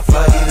than a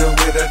muffler. Either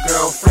with a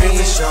girlfriend,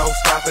 the show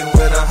stopping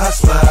with a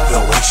hustler.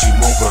 The way she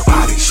move her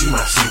body, she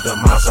might see the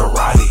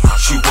Maserati.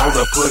 She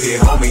wanna put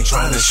it on me,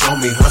 trying to show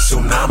me her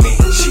tsunami.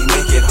 She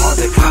make it hard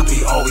to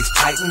copy, always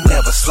tight and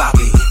never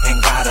sloppy.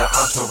 And got her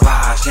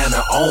entourage and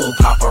her own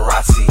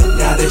paparazzi.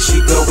 Now that she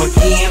go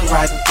again,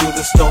 riding through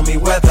the stormy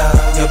weather.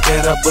 You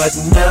better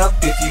button up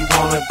if you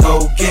wanna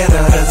go get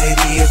her. Cause it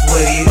is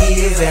what it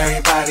is,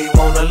 everybody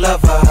wanna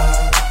love her.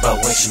 But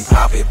when she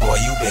pop it, boy,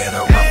 you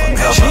better run for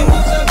cover. She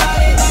moves her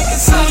body like a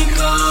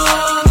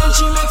cyclone, and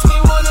she makes me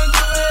wanna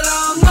do it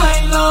all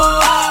night long.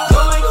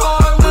 Going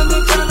hard when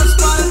they turn the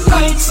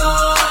spotlights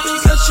on,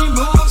 because she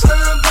moves her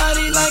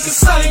body like a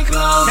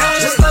cyclone,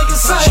 just like a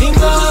cyclone. She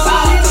moves her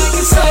body like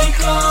a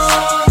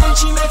cyclone, and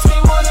she makes me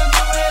wanna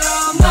do it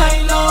all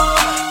night long.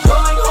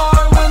 Going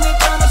hard when they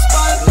turn the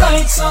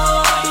spotlights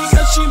on,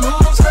 because she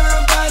moves her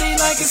body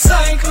like a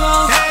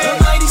cyclone, a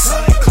mighty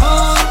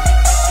cyclone.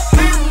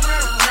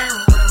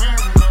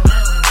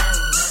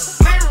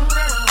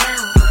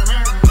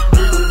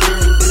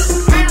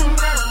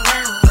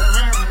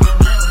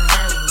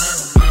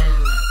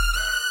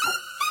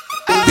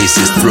 This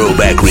is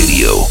Throwback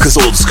Radio, cause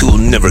old school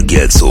never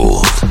gets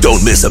old.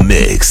 Don't miss a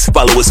mix.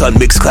 Follow us on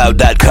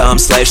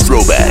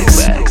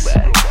mixcloud.com/throwbacks.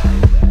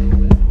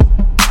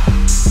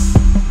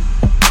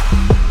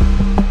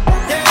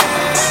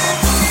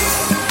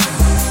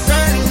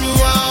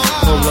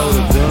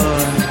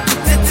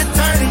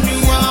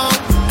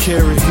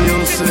 Carrie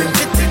Hilson.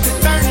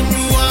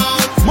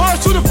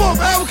 March to the funk,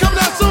 album coming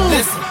out soon.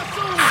 Listen,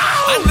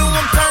 I knew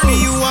I'm turning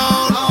you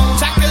on.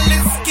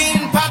 Chocolate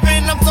skin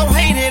popping, I'm so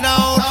hated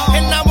on.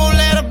 And I won't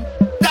let her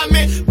stop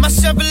me. My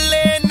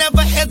Chevrolet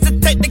never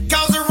hesitate to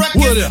cause a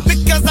ruckus.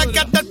 Because I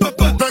got that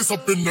bass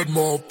up in that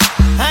mob.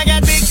 I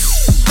got big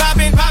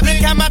popping,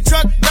 got my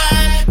truck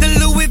ride. The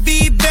Louis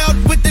V belt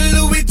with the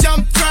Louis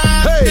jump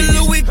drive. The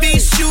Louis V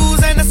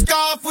shoes and a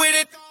scarf with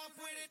it.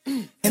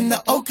 And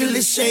the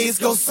Oakley shades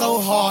go so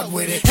hard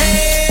with it.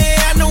 Hey,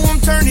 I know I'm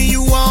turning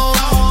you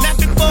on. Not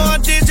before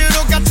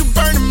digital got you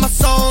burning my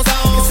soul.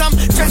 Cause I'm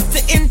dressed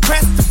to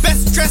impress, the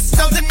best dressed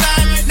of the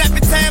night. Nappy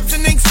tabs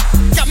and inks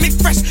got me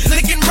fresh,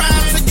 licking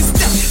rhymes. So you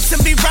step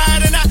to me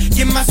riding, I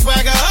get my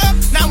swagger up.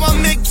 Now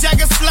I'm Mick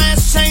Jagger /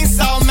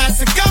 Chainsaw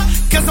Massacre.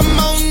 Cause I'm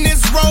on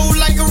this road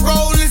like a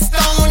rolling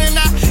stone. And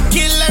I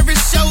kill every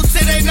show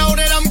till they know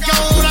that I'm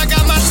gone. I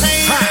got my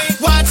chain,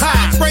 watch,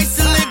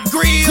 bracelet,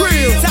 grill.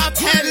 Top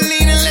hat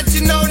lean and let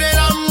you know that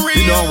I'm real.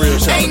 You know I'm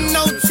real, ain't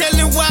no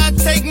telling why I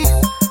take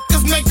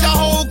cause make the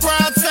whole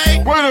crowd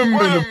say, wait a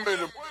minute.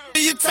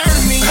 You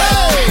turn me on.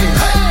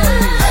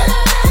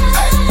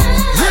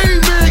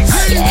 Remix.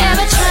 You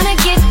ever tryna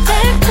get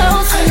that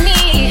close to me?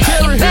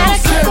 You better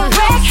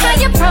correct how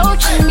you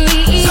approaching me.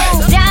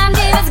 Dime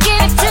dealers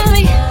give it to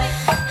me.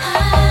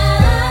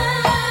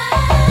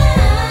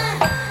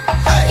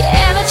 You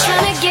ever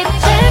tryna get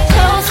that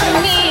close to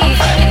me?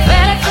 You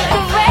better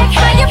correct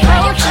how you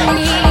approaching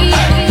me.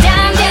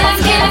 Dime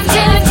dealers give it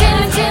to me.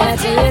 I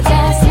did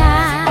last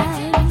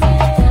night.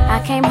 I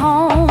came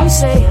home,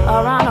 say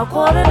around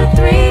 2:45.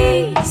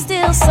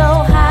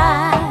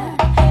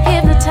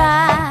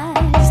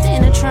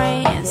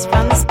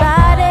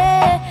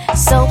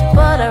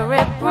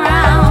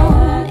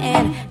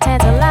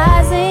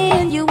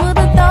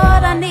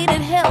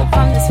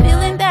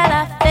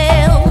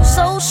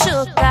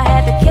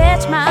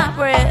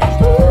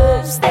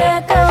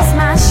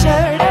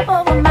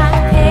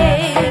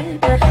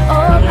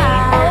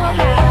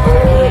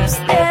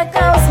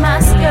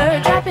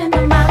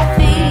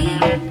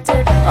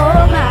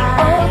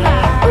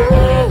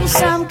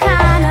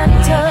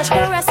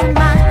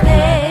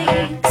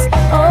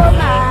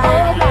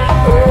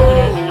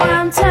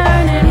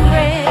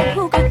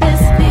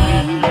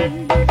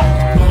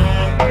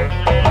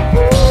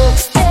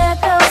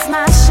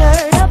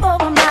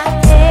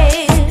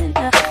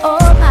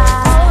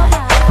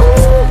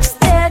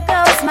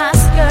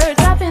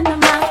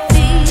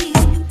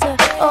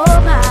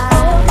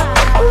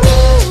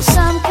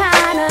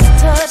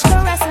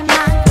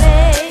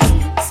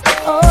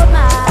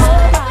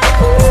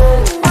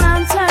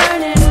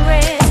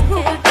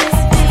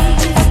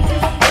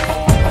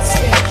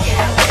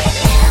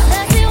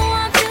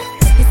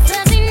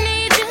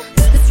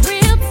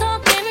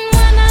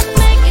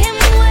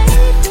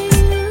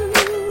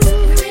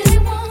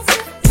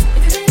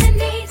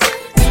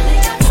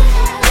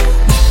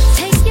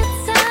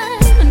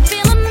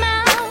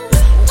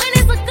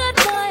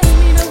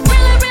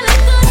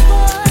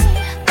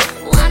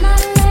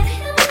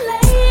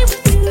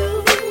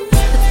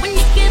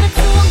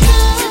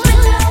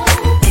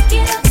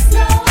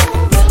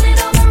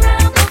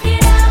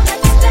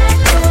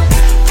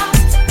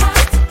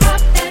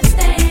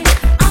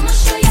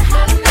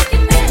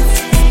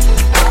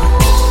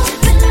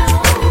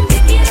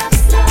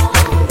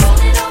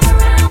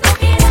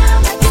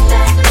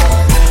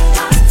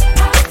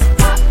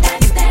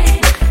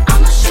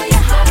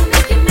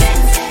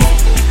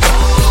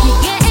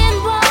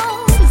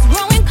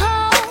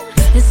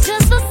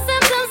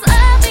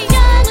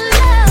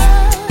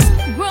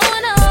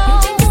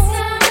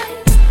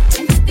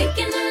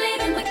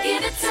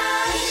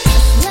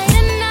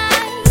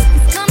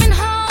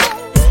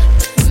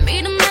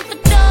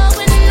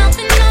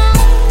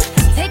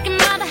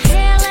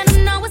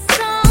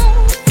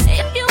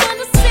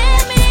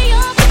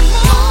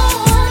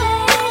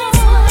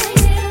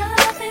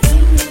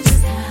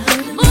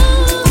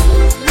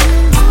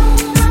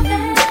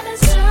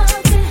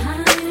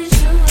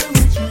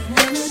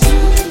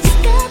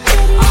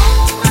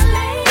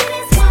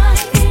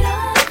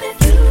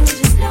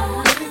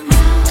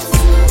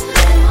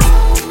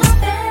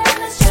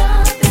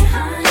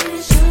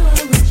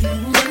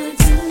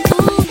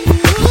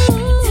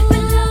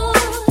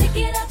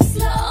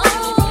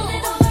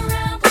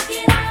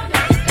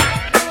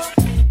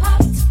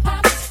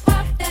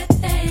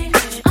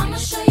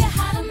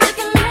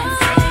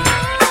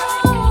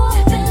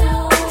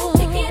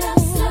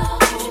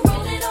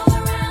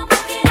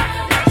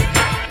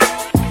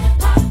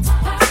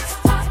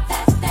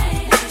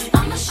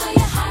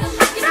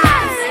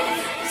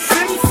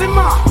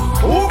 simmer.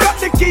 Who got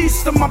the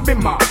keys to my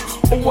bimmer?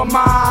 Who am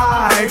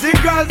I? The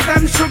girls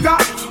them sugar.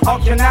 How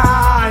can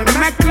I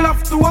make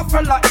love to a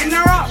fella in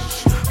a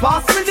rush?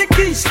 Pass me the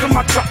keys to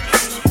my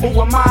trucks. Who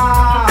am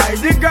I?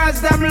 The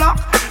girls them lock.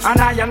 And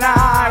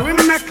I, we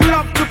make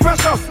love to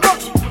precious. Look.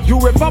 You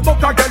ever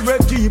buck a girl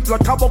red deep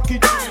like a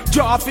bucket?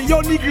 Draw for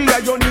your niggle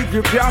like your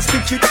niggle can't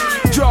stitch it.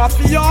 Draw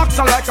for your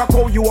oxen like a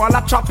cow, you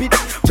wanna chop it.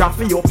 Draw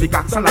for your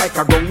pickaxe like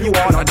a gun, you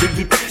wanna dig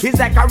it. It's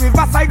like a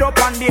riverside up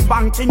on the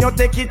bank and you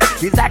take it.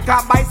 It's like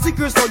a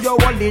bicycle so you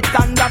hold it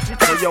and dash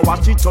it. So you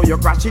watch it, so you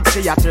crash it.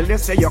 She a tell you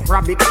say you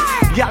grab it.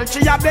 Girl,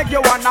 she a beg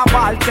you wanna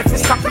ball, take it,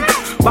 stop it.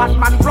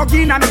 Batman plug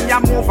in and me a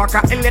move like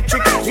a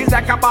electric. It's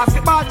like a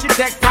basketball, she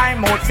take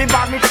time out to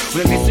vomit.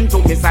 We listen to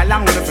me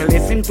silent, we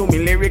listen to me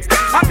lyrics.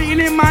 I be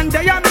the man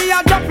there and me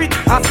a drop it.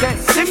 I say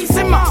sim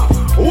simmer.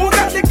 Who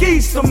got the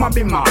keys to my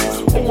bimmer?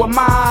 Who am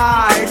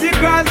I? The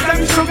girls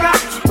them sugar.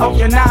 How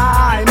can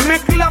I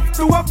make love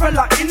to a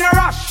fella in a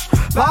rush?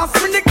 Pass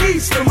me the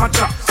keys to my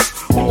trucks.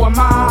 Who am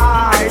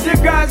I? The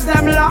girls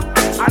them lock.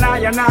 And I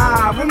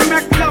we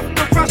make love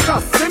to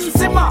precious. Sim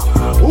simmer.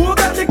 Who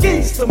got the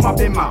keys to my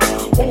bimmer?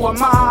 Who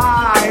am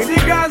I? The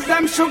girls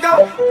them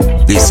sugar.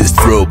 This is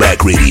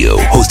Throwback Radio,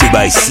 hosted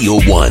by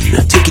CO1,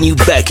 taking you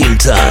back in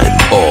time,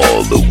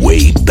 all the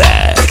way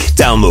back.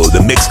 Download the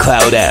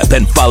Mixcloud app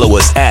and follow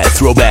us at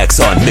Throwbacks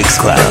on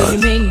Mixcloud. You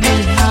make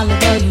me holler,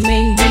 but you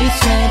make me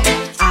sweat.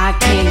 I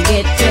can't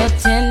get your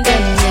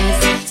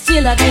tenderness.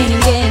 Still I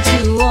can't get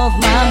you off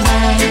my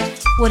mind.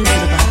 What is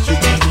it about you,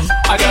 baby?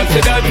 I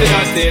dirty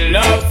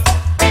love.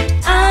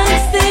 I'm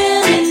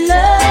still in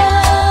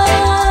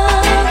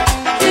love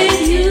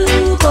with you,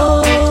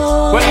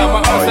 boy. Well, I'm a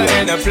hustler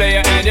and a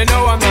player, and you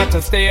know I'm not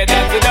a stayer.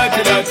 That's a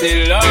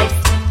dirty love.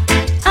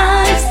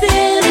 I'm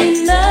still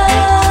in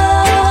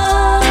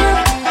love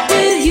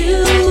with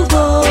you,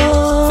 boy.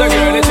 So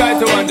girl, they try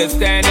to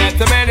understand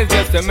that a man is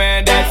just a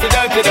man. That's a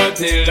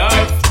dirty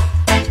love.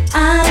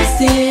 I'm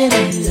still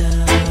in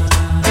love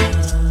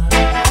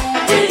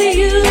with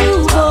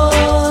you,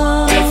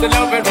 boy. That's the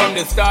loving from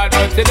the start,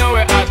 but you know we're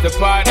at the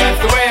part. That's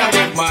the way I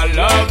give my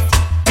love.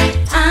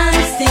 I'm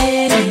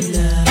still in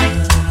love.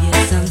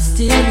 Yes, I'm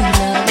still in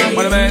love.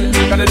 What a man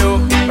gotta do,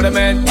 what a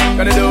man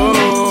gotta do.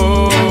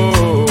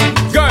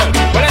 Girl,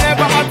 well I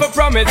never had for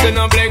promising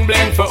no bling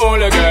bling for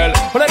all a girl.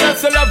 But I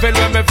just love it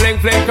when me fling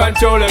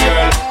control a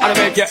girl. And I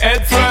make your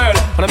head swirl,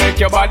 and I make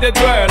your body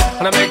twirl,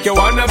 and I make you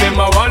wanna be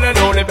my one and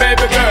only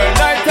baby girl.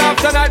 Night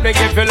after night, make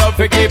you feel love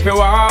to keep you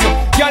warm.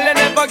 Girl, you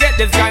never get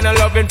this kind of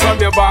loving from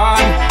your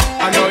bond.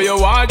 I know you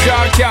want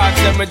your cat,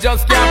 and me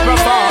just can't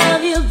perform. I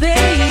love you,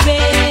 baby.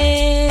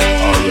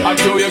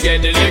 Until you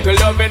get the little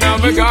loving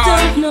of a God. You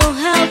don't know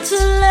how to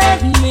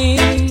love me.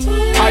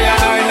 I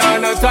know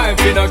no time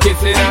for no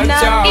kissing and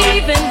chow. Not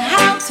even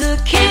how to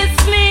kiss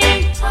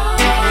me.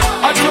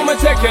 Until me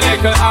take your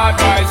little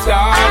advice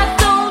down. I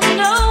don't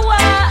know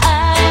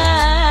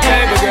why.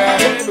 Baby girl,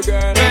 baby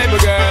girl, baby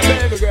girl,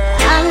 baby girl.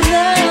 I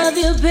love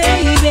you,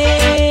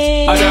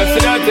 baby. I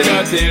just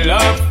dirty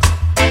love.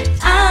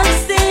 I'm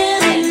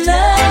still in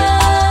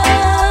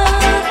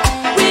love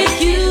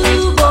with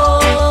you,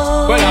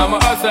 boy. Well, I'm a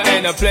hustler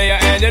and a player,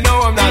 and you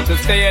know I'm not a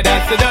stayer.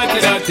 That's the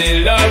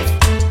dirty love.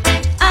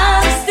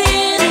 I'm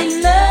still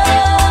in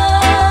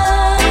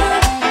love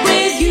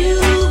with you,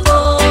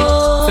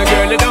 boy. So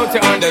girl, don't you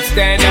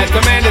understand that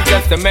a man is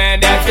just a man?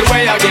 That's the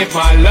way I give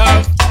my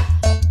love.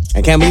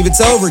 I can't believe it's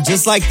over.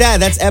 Just like that.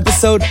 That's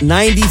episode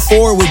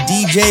 94 with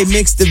DJ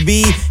Mixta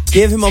B.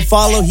 Give him a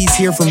follow. He's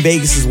here from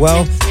Vegas as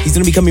well. He's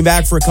going to be coming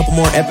back for a couple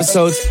more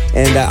episodes.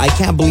 And I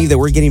can't believe that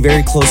we're getting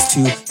very close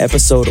to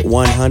episode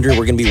 100.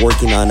 We're going to be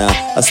working on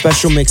a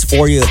special mix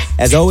for you.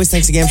 As always,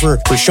 thanks again for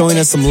showing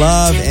us some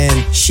love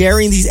and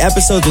sharing these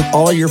episodes with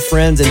all your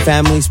friends and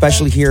family,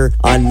 especially here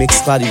on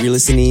Mixcloud if you're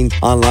listening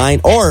online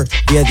or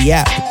via the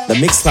app, the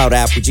Mixcloud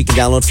app, which you can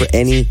download for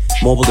any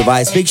mobile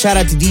device. Big shout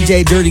out to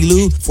DJ Dirty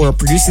Lou for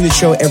producing the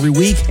show every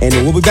week. And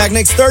we'll be back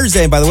next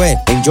Thursday. And by the way,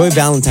 enjoy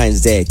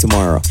Valentine's Day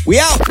tomorrow. We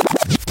out.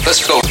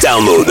 Let's go.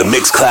 Download the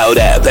Mixcloud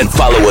app and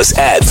follow us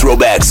at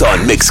Throwbacks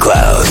on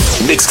Mixcloud.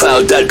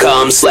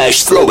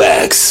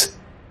 Mixcloud.com/throwbacks.